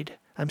worried.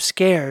 I'm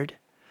scared.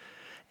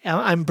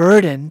 I'm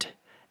burdened.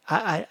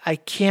 I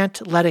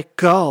can't let it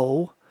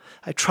go.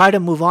 I try to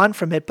move on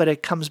from it, but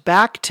it comes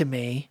back to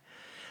me.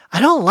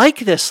 I don't like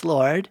this,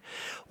 Lord.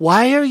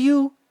 Why are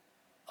you,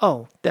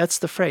 that's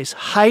the phrase,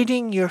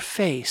 hiding your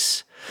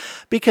face?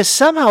 Because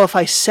somehow if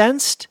I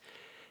sensed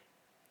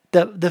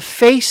the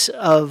face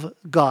of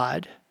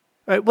God,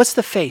 right? What's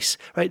the face,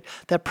 right?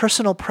 That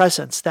personal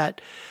presence,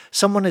 that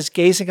someone is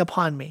gazing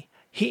upon me.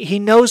 He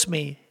knows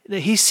me.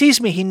 He sees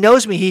me. He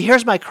knows me. He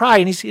hears my cry,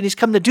 and he's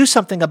come to do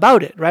something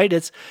about it, right?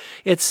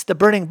 It's the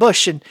burning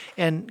bush,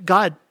 and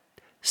God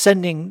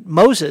sending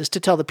Moses to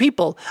tell the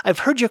people, I've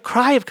heard your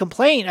cry of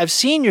complaint. I've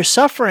seen your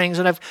sufferings,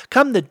 and I've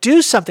come to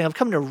do something. I've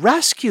come to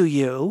rescue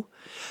you.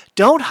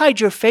 Don't hide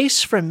your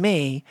face from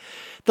me.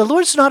 The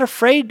Lord's not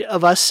afraid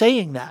of us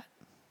saying that.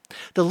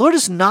 The Lord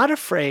is not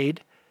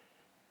afraid.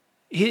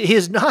 He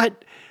is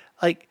not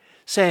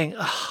saying,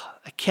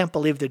 I can't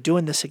believe they're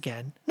doing this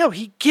again. No,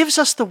 he gives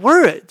us the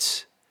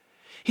words.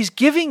 He's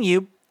giving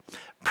you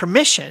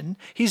permission.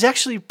 He's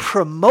actually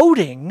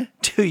promoting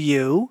to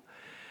you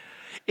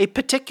a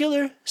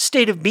particular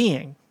state of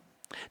being.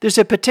 There's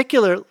a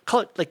particular,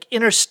 call it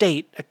inner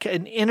state,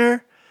 an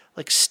inner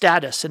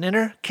status, an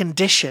inner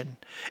condition,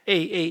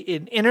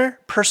 an inner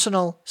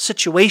personal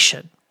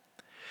situation.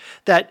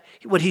 That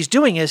what he's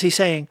doing is he's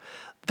saying,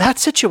 that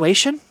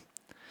situation,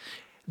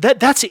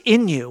 that's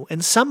in you,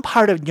 in some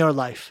part of your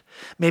life.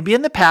 Maybe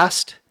in the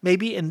past,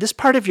 maybe in this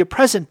part of your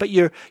present, but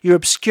you're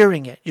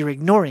obscuring it, you're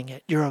ignoring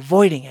it, you're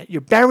avoiding it,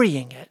 you're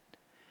burying it.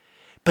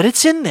 But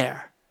it's in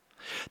there.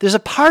 There's a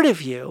part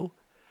of you,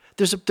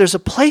 there's a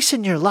place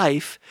in your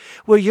life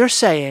where you're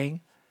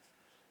saying,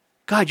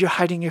 God, you're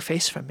hiding your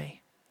face from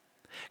me.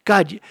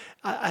 God,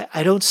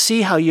 I don't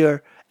see how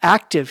you're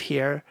active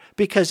here,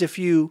 because if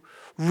you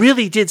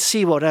really did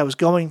see what I was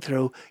going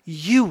through,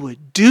 you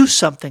would do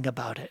something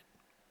about it.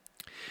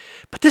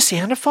 But this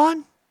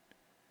antiphon,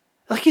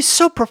 is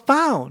so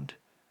profound.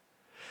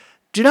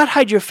 Do not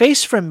hide your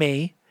face from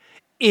me.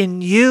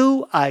 In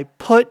you I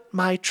put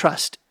my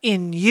trust.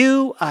 In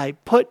you I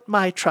put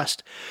my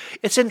trust.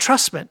 It's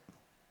entrustment.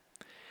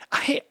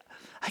 I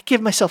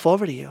give myself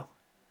over to you.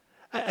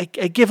 I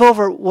give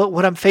over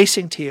what I'm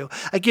facing to you.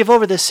 I give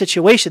over this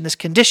situation, this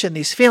condition,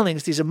 these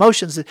feelings, these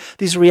emotions,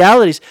 these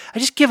realities. I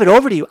just give it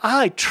over to you.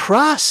 I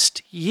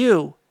trust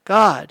you,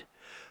 God.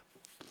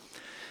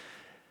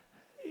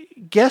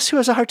 Guess who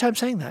has a hard time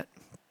saying that?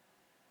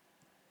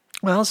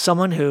 Well,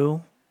 someone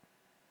who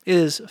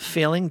is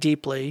feeling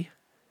deeply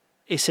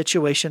a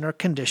situation or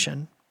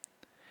condition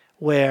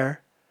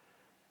where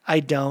I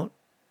don't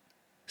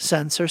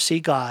sense or see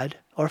God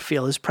or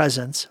feel his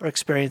presence or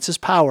experience his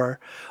power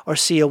or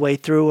see a way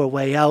through, a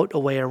way out, a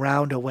way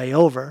around, a way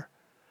over,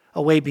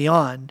 a way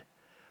beyond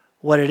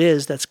what it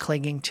is that's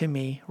clinging to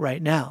me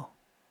right now.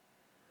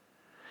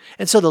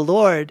 And so the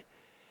Lord,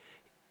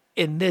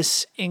 in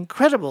this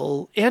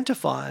incredible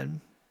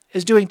antiphon,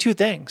 is doing two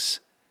things.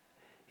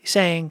 He's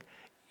saying,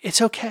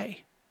 it's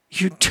okay.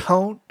 You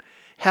don't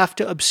have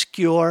to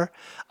obscure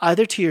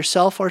either to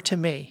yourself or to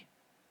me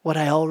what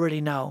I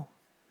already know.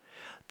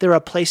 There are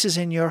places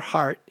in your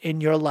heart, in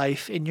your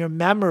life, in your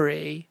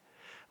memory,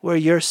 where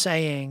you're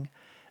saying,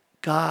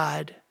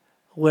 God,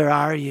 where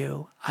are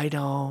you? I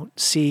don't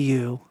see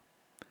you.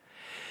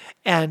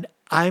 And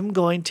I'm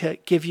going to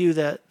give you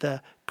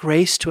the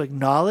grace to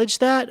acknowledge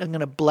that. I'm going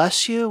to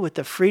bless you with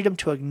the freedom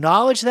to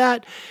acknowledge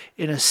that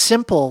in a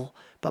simple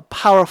but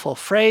powerful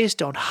phrase.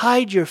 Don't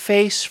hide your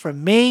face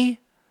from me.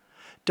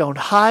 Don't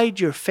hide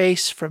your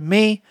face from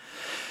me.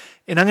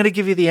 And I'm going to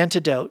give you the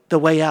antidote, the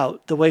way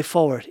out, the way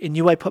forward. In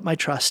you I put my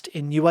trust.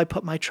 In you I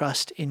put my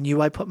trust. In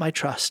you I put my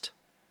trust.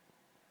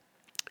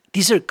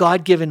 These are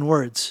God-given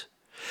words.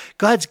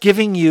 God's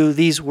giving you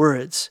these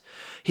words.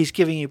 He's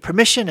giving you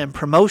permission and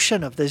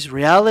promotion of these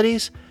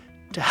realities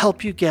to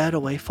help you get a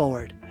way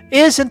forward.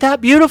 Isn't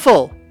that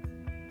beautiful?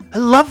 I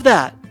love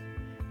that.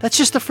 That's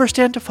just the first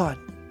antiphon.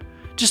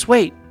 Just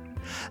wait.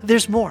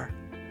 There's more.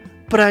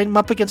 But I'm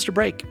up against a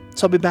break,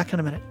 so I'll be back in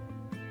a minute.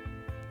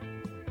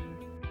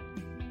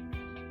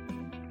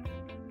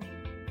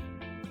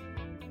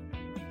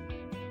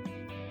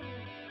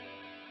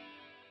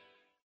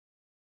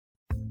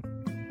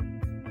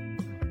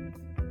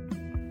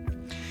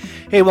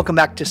 Hey, welcome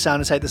back to Sound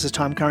Insight. This is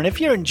Tom Curran.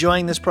 If you're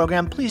enjoying this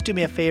program, please do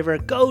me a favor.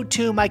 Go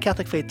to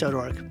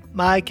mycatholicfaith.org.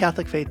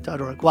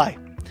 Mycatholicfaith.org. Why?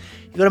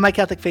 You go to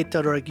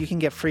mycatholicfaith.org, you can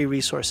get free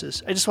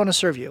resources. I just want to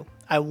serve you.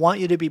 I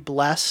want you to be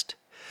blessed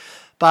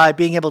by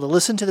being able to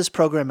listen to this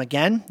program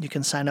again. You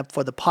can sign up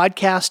for the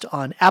podcast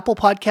on Apple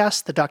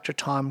Podcasts, the Dr.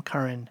 Tom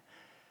Curran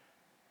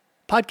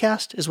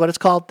podcast is what it's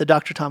called, the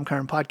Dr. Tom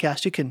Curran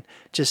podcast. You can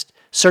just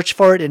search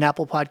for it in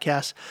Apple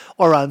Podcasts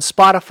or on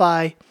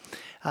Spotify.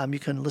 You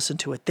can listen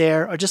to it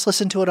there or just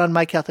listen to it on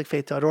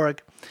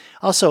mycatholicfaith.org.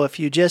 Also, if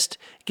you just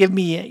give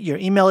me your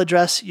email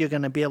address, you're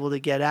going to be able to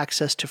get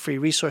access to free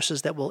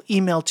resources that will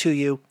email to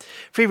you.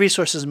 Free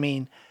resources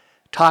mean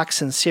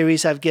talks and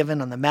series I've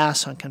given on the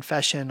Mass, on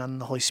confession, on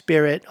the Holy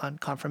Spirit, on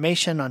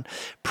confirmation, on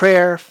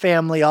prayer,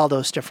 family, all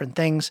those different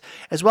things,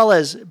 as well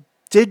as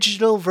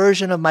digital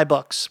version of my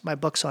books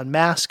on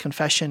Mass,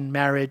 confession,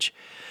 marriage,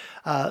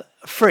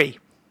 free,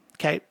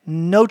 okay,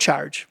 no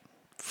charge.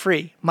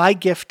 Free. My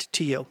gift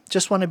to you.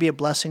 Just want to be a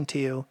blessing to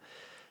you,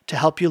 to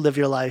help you live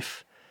your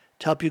life,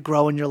 to help you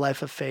grow in your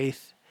life of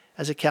faith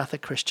as a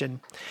Catholic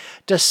Christian,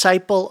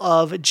 disciple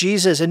of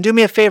Jesus. And do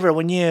me a favor,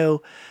 when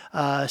you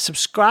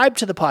subscribe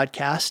to the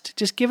podcast,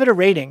 just give it a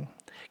rating.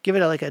 Give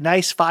it a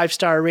nice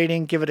 5-star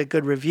rating. Give it a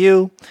good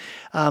review.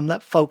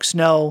 Let folks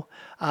know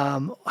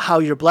how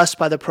you're blessed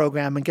by the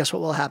program. And guess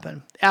what will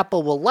happen?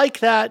 Apple will like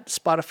that.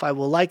 Spotify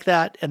will like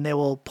that. And they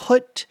will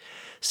put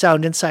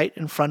Sound Insight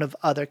in front of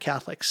other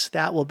Catholics.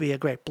 That will be a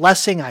great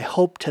blessing, I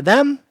hope, to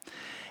them,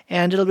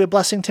 and it'll be a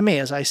blessing to me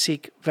as I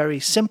seek very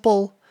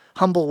simple,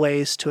 humble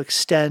ways to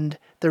extend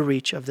the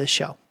reach of this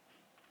show.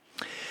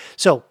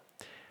 So,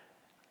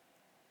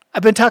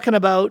 I've been talking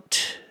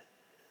about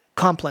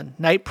Compline,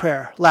 night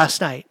prayer, last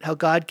night, how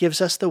God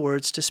gives us the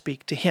words to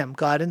speak to him.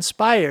 God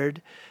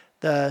inspired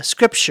the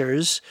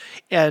scriptures,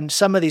 and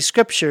some of these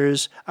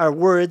scriptures are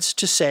words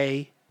to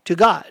say to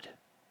God,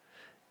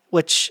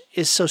 which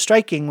is so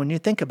striking when you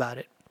think about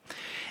it.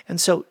 And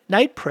so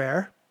night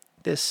prayer,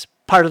 this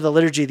part of the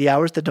liturgy of the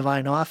hours, the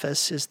divine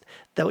office, is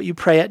that what you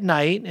pray at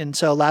night. And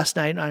so last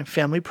night on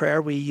family prayer,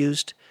 we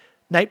used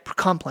night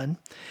compline.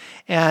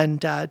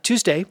 And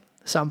Tuesday,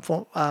 Psalm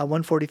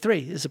 143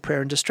 is a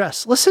prayer in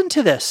distress. Listen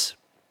to this.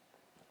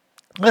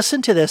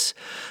 Listen to this,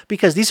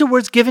 because these are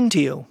words given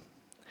to you.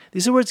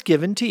 These are words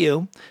given to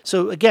you.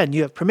 So again,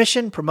 you have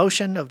permission,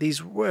 promotion of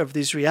these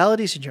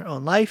realities in your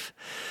own life.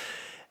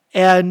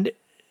 And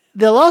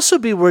there'll also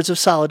be words of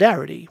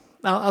solidarity.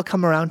 I'll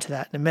come around to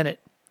that in a minute.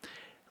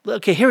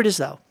 Okay, here it is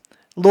though.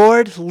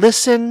 Lord,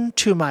 listen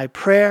to my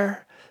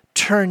prayer.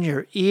 Turn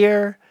your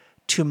ear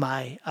to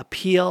my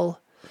appeal.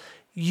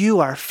 You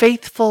are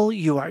faithful.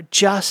 You are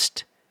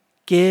just.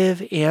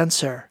 Give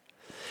answer.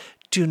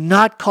 Do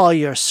not call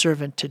your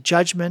servant to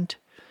judgment,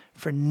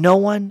 for no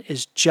one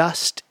is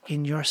just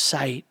in your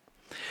sight.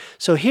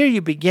 So here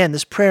you begin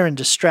this prayer in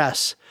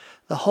distress.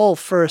 The whole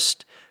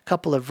first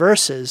couple of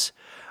verses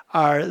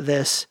are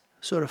this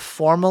sort of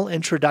formal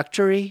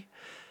introductory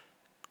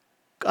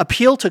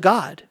appeal to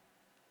God.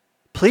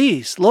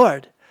 Please,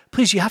 Lord,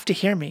 please, you have to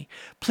hear me.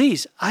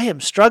 Please, I am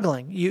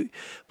struggling.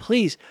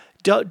 Please,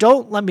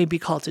 don't let me be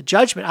called to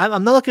judgment.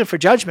 I'm not looking for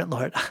judgment,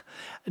 Lord.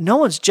 No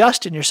one's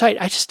just in your sight.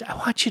 I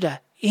want you to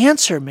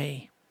answer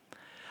me.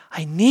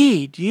 I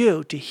need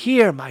you to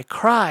hear my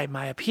cry,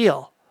 my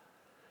appeal.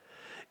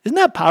 Isn't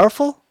that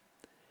powerful?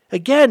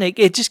 Again,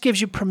 it just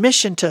gives you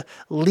permission to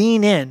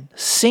lean in,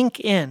 sink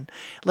in,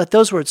 let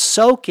those words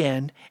soak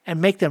in and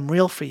make them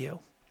real for you.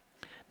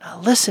 Now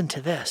listen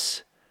to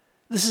this.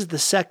 This is the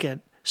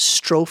second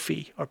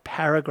strophe or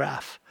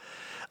paragraph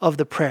of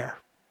the prayer.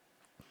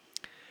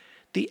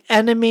 The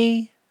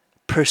enemy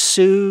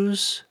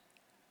pursues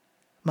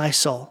my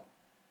soul.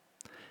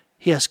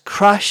 He has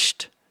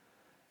crushed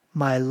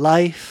my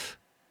life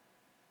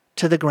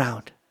to the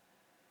ground.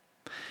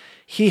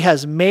 He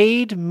has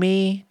made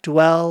me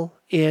dwell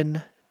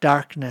in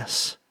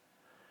darkness,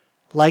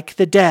 like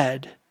the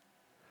dead,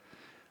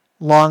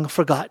 long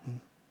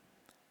forgotten.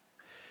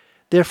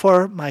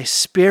 Therefore, my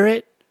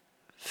spirit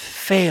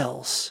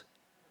fails.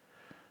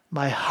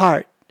 My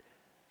heart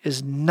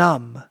is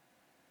numb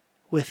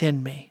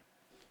within me.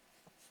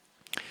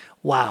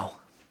 Wow.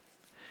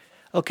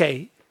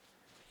 Okay,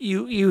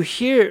 you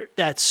hear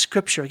that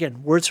scripture,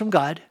 again, words from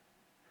God.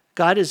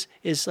 God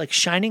is like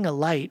shining a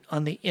light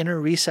on the inner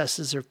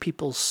recesses of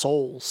people's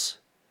souls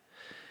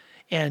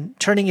and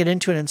turning it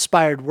into an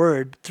inspired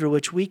word through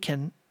which we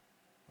can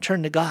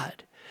turn to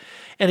God.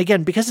 And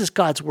again, because it's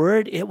God's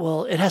word, it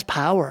has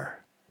power.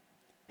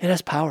 It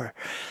has power.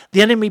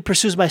 The enemy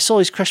pursues my soul.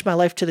 He's crushed my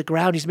life to the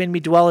ground. He's made me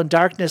dwell in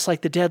darkness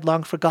like the dead,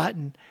 long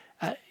forgotten.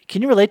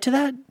 Can you relate to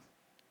that?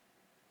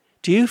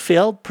 Do you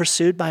feel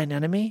pursued by an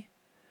enemy?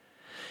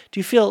 Do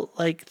you feel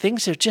like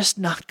things are just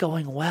not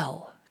going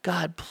well?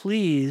 God,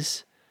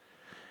 please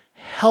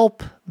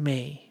help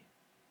me.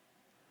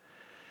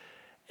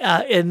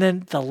 And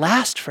then the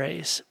last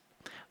phrase,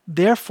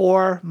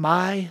 therefore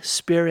my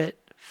spirit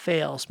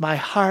fails. My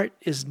heart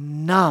is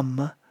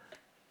numb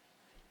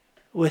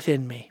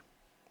within me.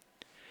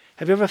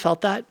 Have you ever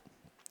felt that?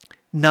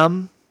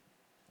 Numb?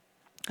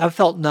 I've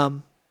felt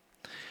numb.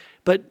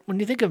 But when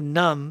you think of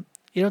numb,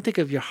 you don't think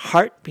of your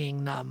heart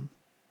being numb.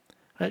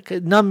 Right?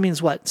 'Cause numb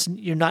means what?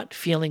 You're not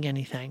feeling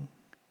anything.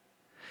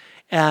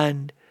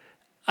 And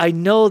I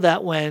know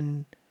that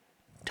when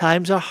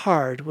times are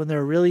hard, when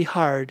they're really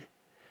hard,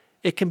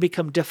 it can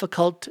become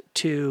difficult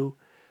to,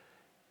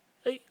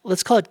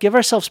 let's call it, give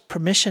ourselves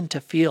permission to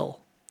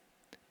feel.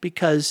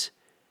 Because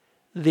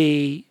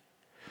I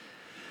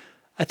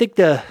think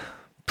the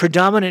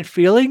predominant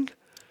feeling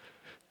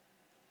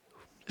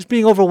is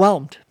being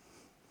overwhelmed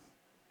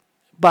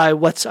by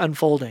what's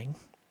unfolding.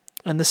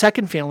 And the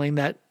second feeling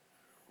that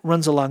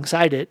runs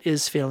alongside it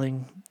is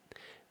feeling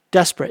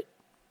desperate,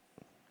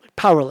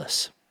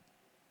 powerless,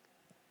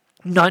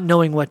 not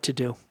knowing what to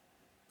do.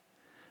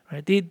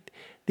 Right?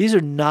 These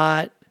are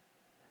not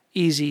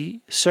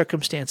easy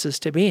circumstances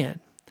to be in.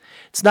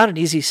 It's not an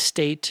easy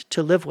state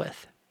to live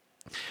with.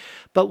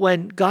 But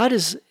when God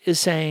is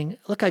saying,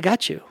 look, I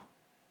got you.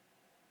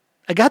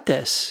 I got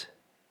this.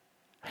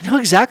 I know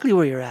exactly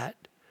where you're at.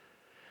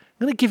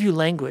 I'm going to give you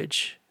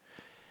language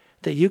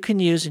that you can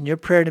use in your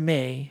prayer to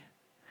me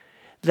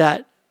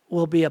that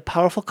will be a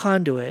powerful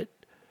conduit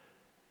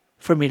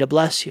for me to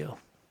bless you.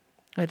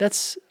 Right?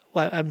 That's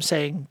what I'm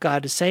saying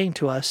God is saying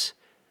to us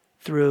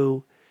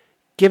through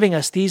giving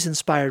us these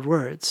inspired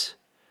words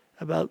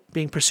about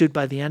being pursued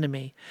by the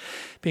enemy,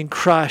 being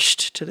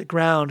crushed to the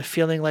ground,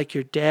 feeling like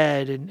you're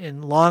dead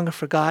and long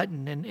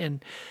forgotten,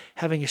 and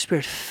having your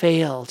spirit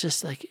fail,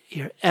 just like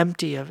you're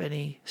empty of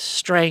any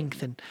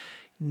strength and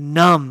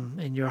numb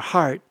in your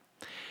heart.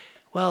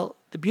 Well,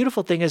 the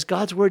beautiful thing is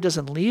God's word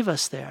doesn't leave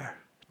us there,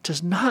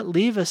 does not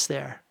leave us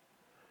there.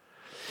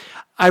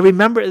 I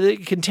remember,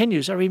 it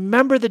continues, I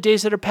remember the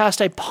days that are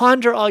past. I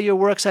ponder all your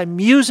works. I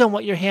muse on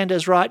what your hand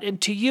has wrought. And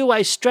to you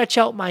I stretch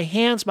out my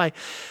hands, like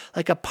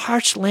a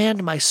parched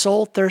land, my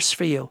soul thirsts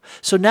for you.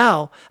 So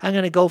now I'm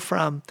going to go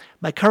from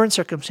my current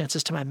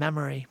circumstances to my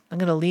memory. I'm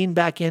going to lean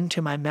back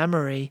into my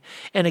memory.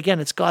 And again,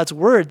 it's God's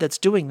word that's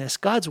doing this.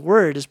 God's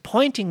word is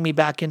pointing me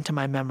back into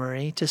my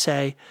memory to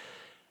say,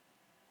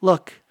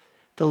 look,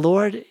 the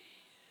Lord,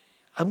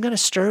 I'm going to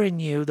stir in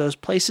you those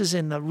places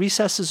in the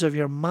recesses of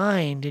your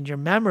mind, in your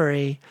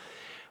memory,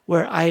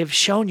 where I have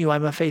shown you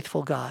I'm a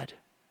faithful God.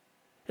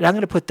 And I'm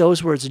going to put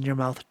those words in your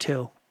mouth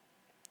too.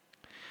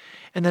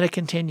 And then it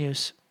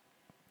continues.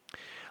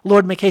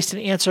 Lord, make haste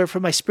and answer, for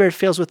my spirit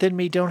fails within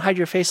me. Don't hide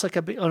your face like a...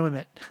 Oh, wait a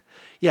minute.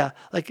 Yeah,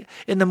 like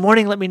in the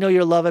morning, let me know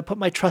your love. I put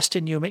my trust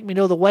in you. Make me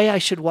know the way I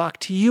should walk.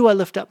 To you I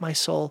lift up my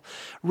soul.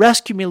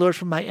 Rescue me, Lord,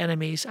 from my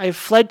enemies. I have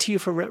fled to you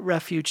for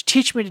refuge.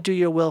 Teach me to do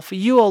your will. For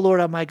you, O Lord,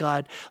 are my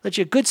God. Let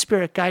your good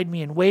spirit guide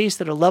me in ways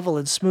that are level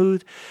and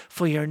smooth.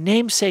 For your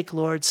name's sake,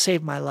 Lord,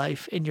 save my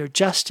life. In your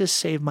justice,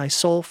 save my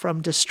soul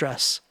from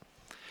distress.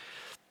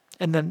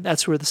 And then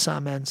that's where the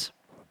psalm ends.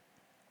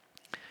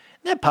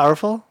 Isn't that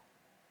powerful?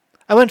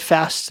 I went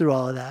fast through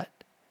all of that.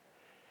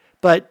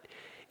 But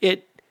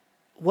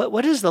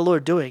what is the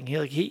Lord doing?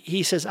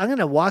 He says, I'm going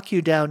to walk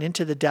you down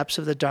into the depths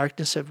of the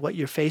darkness of what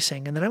you're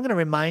facing, and then I'm going to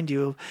remind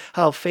you of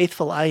how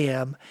faithful I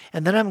am,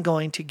 and then I'm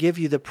going to give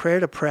you the prayer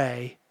to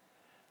pray,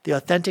 the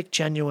authentic,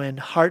 genuine,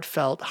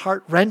 heartfelt,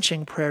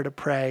 heart-wrenching prayer to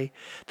pray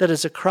that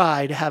is a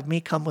cry to have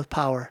me come with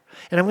power.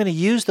 And I'm going to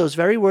use those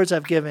very words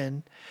I've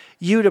given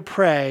you to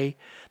pray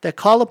that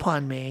call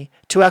upon me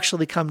to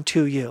actually come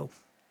to you.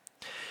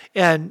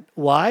 And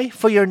why?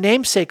 For your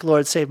name's sake,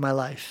 Lord, save my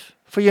life.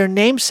 For your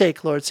name's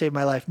sake, Lord, save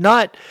my life.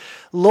 Not,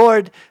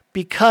 Lord,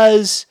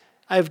 because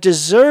I've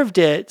deserved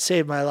it,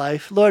 save my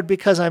life. Lord,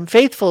 because I'm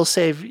faithful,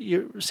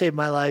 save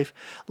my life.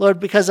 Lord,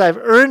 because I've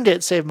earned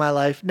it, save my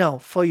life. No,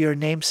 for your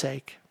name's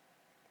sake.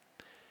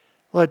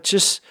 Lord,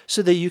 just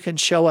so that you can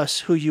show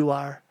us who you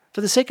are.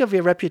 For the sake of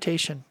your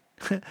reputation.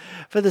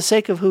 For the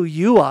sake of who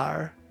you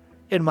are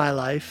in my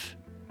life.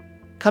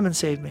 Come and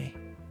save me.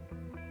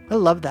 I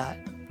love that.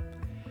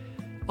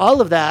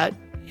 All of that,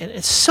 and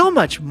it's so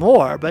much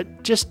more,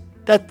 but just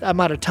that I'm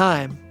out of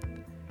time.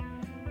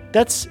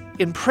 That's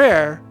in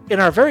prayer. In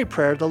our very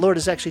prayer, the Lord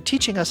is actually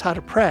teaching us how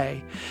to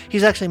pray.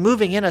 He's actually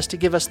moving in us to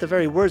give us the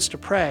very words to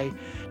pray.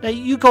 Now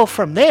you go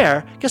from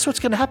there. Guess what's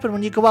going to happen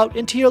when you go out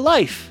into your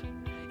life,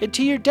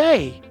 into your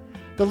day?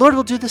 The Lord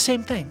will do the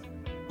same thing.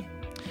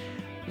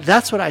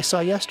 That's what I saw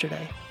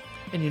yesterday.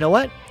 And you know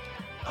what?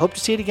 I hope to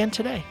see it again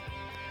today,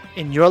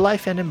 in your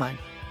life and in mine.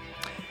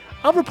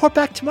 I'll report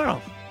back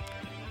tomorrow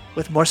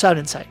with more Sound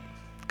Insight.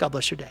 God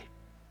bless your day.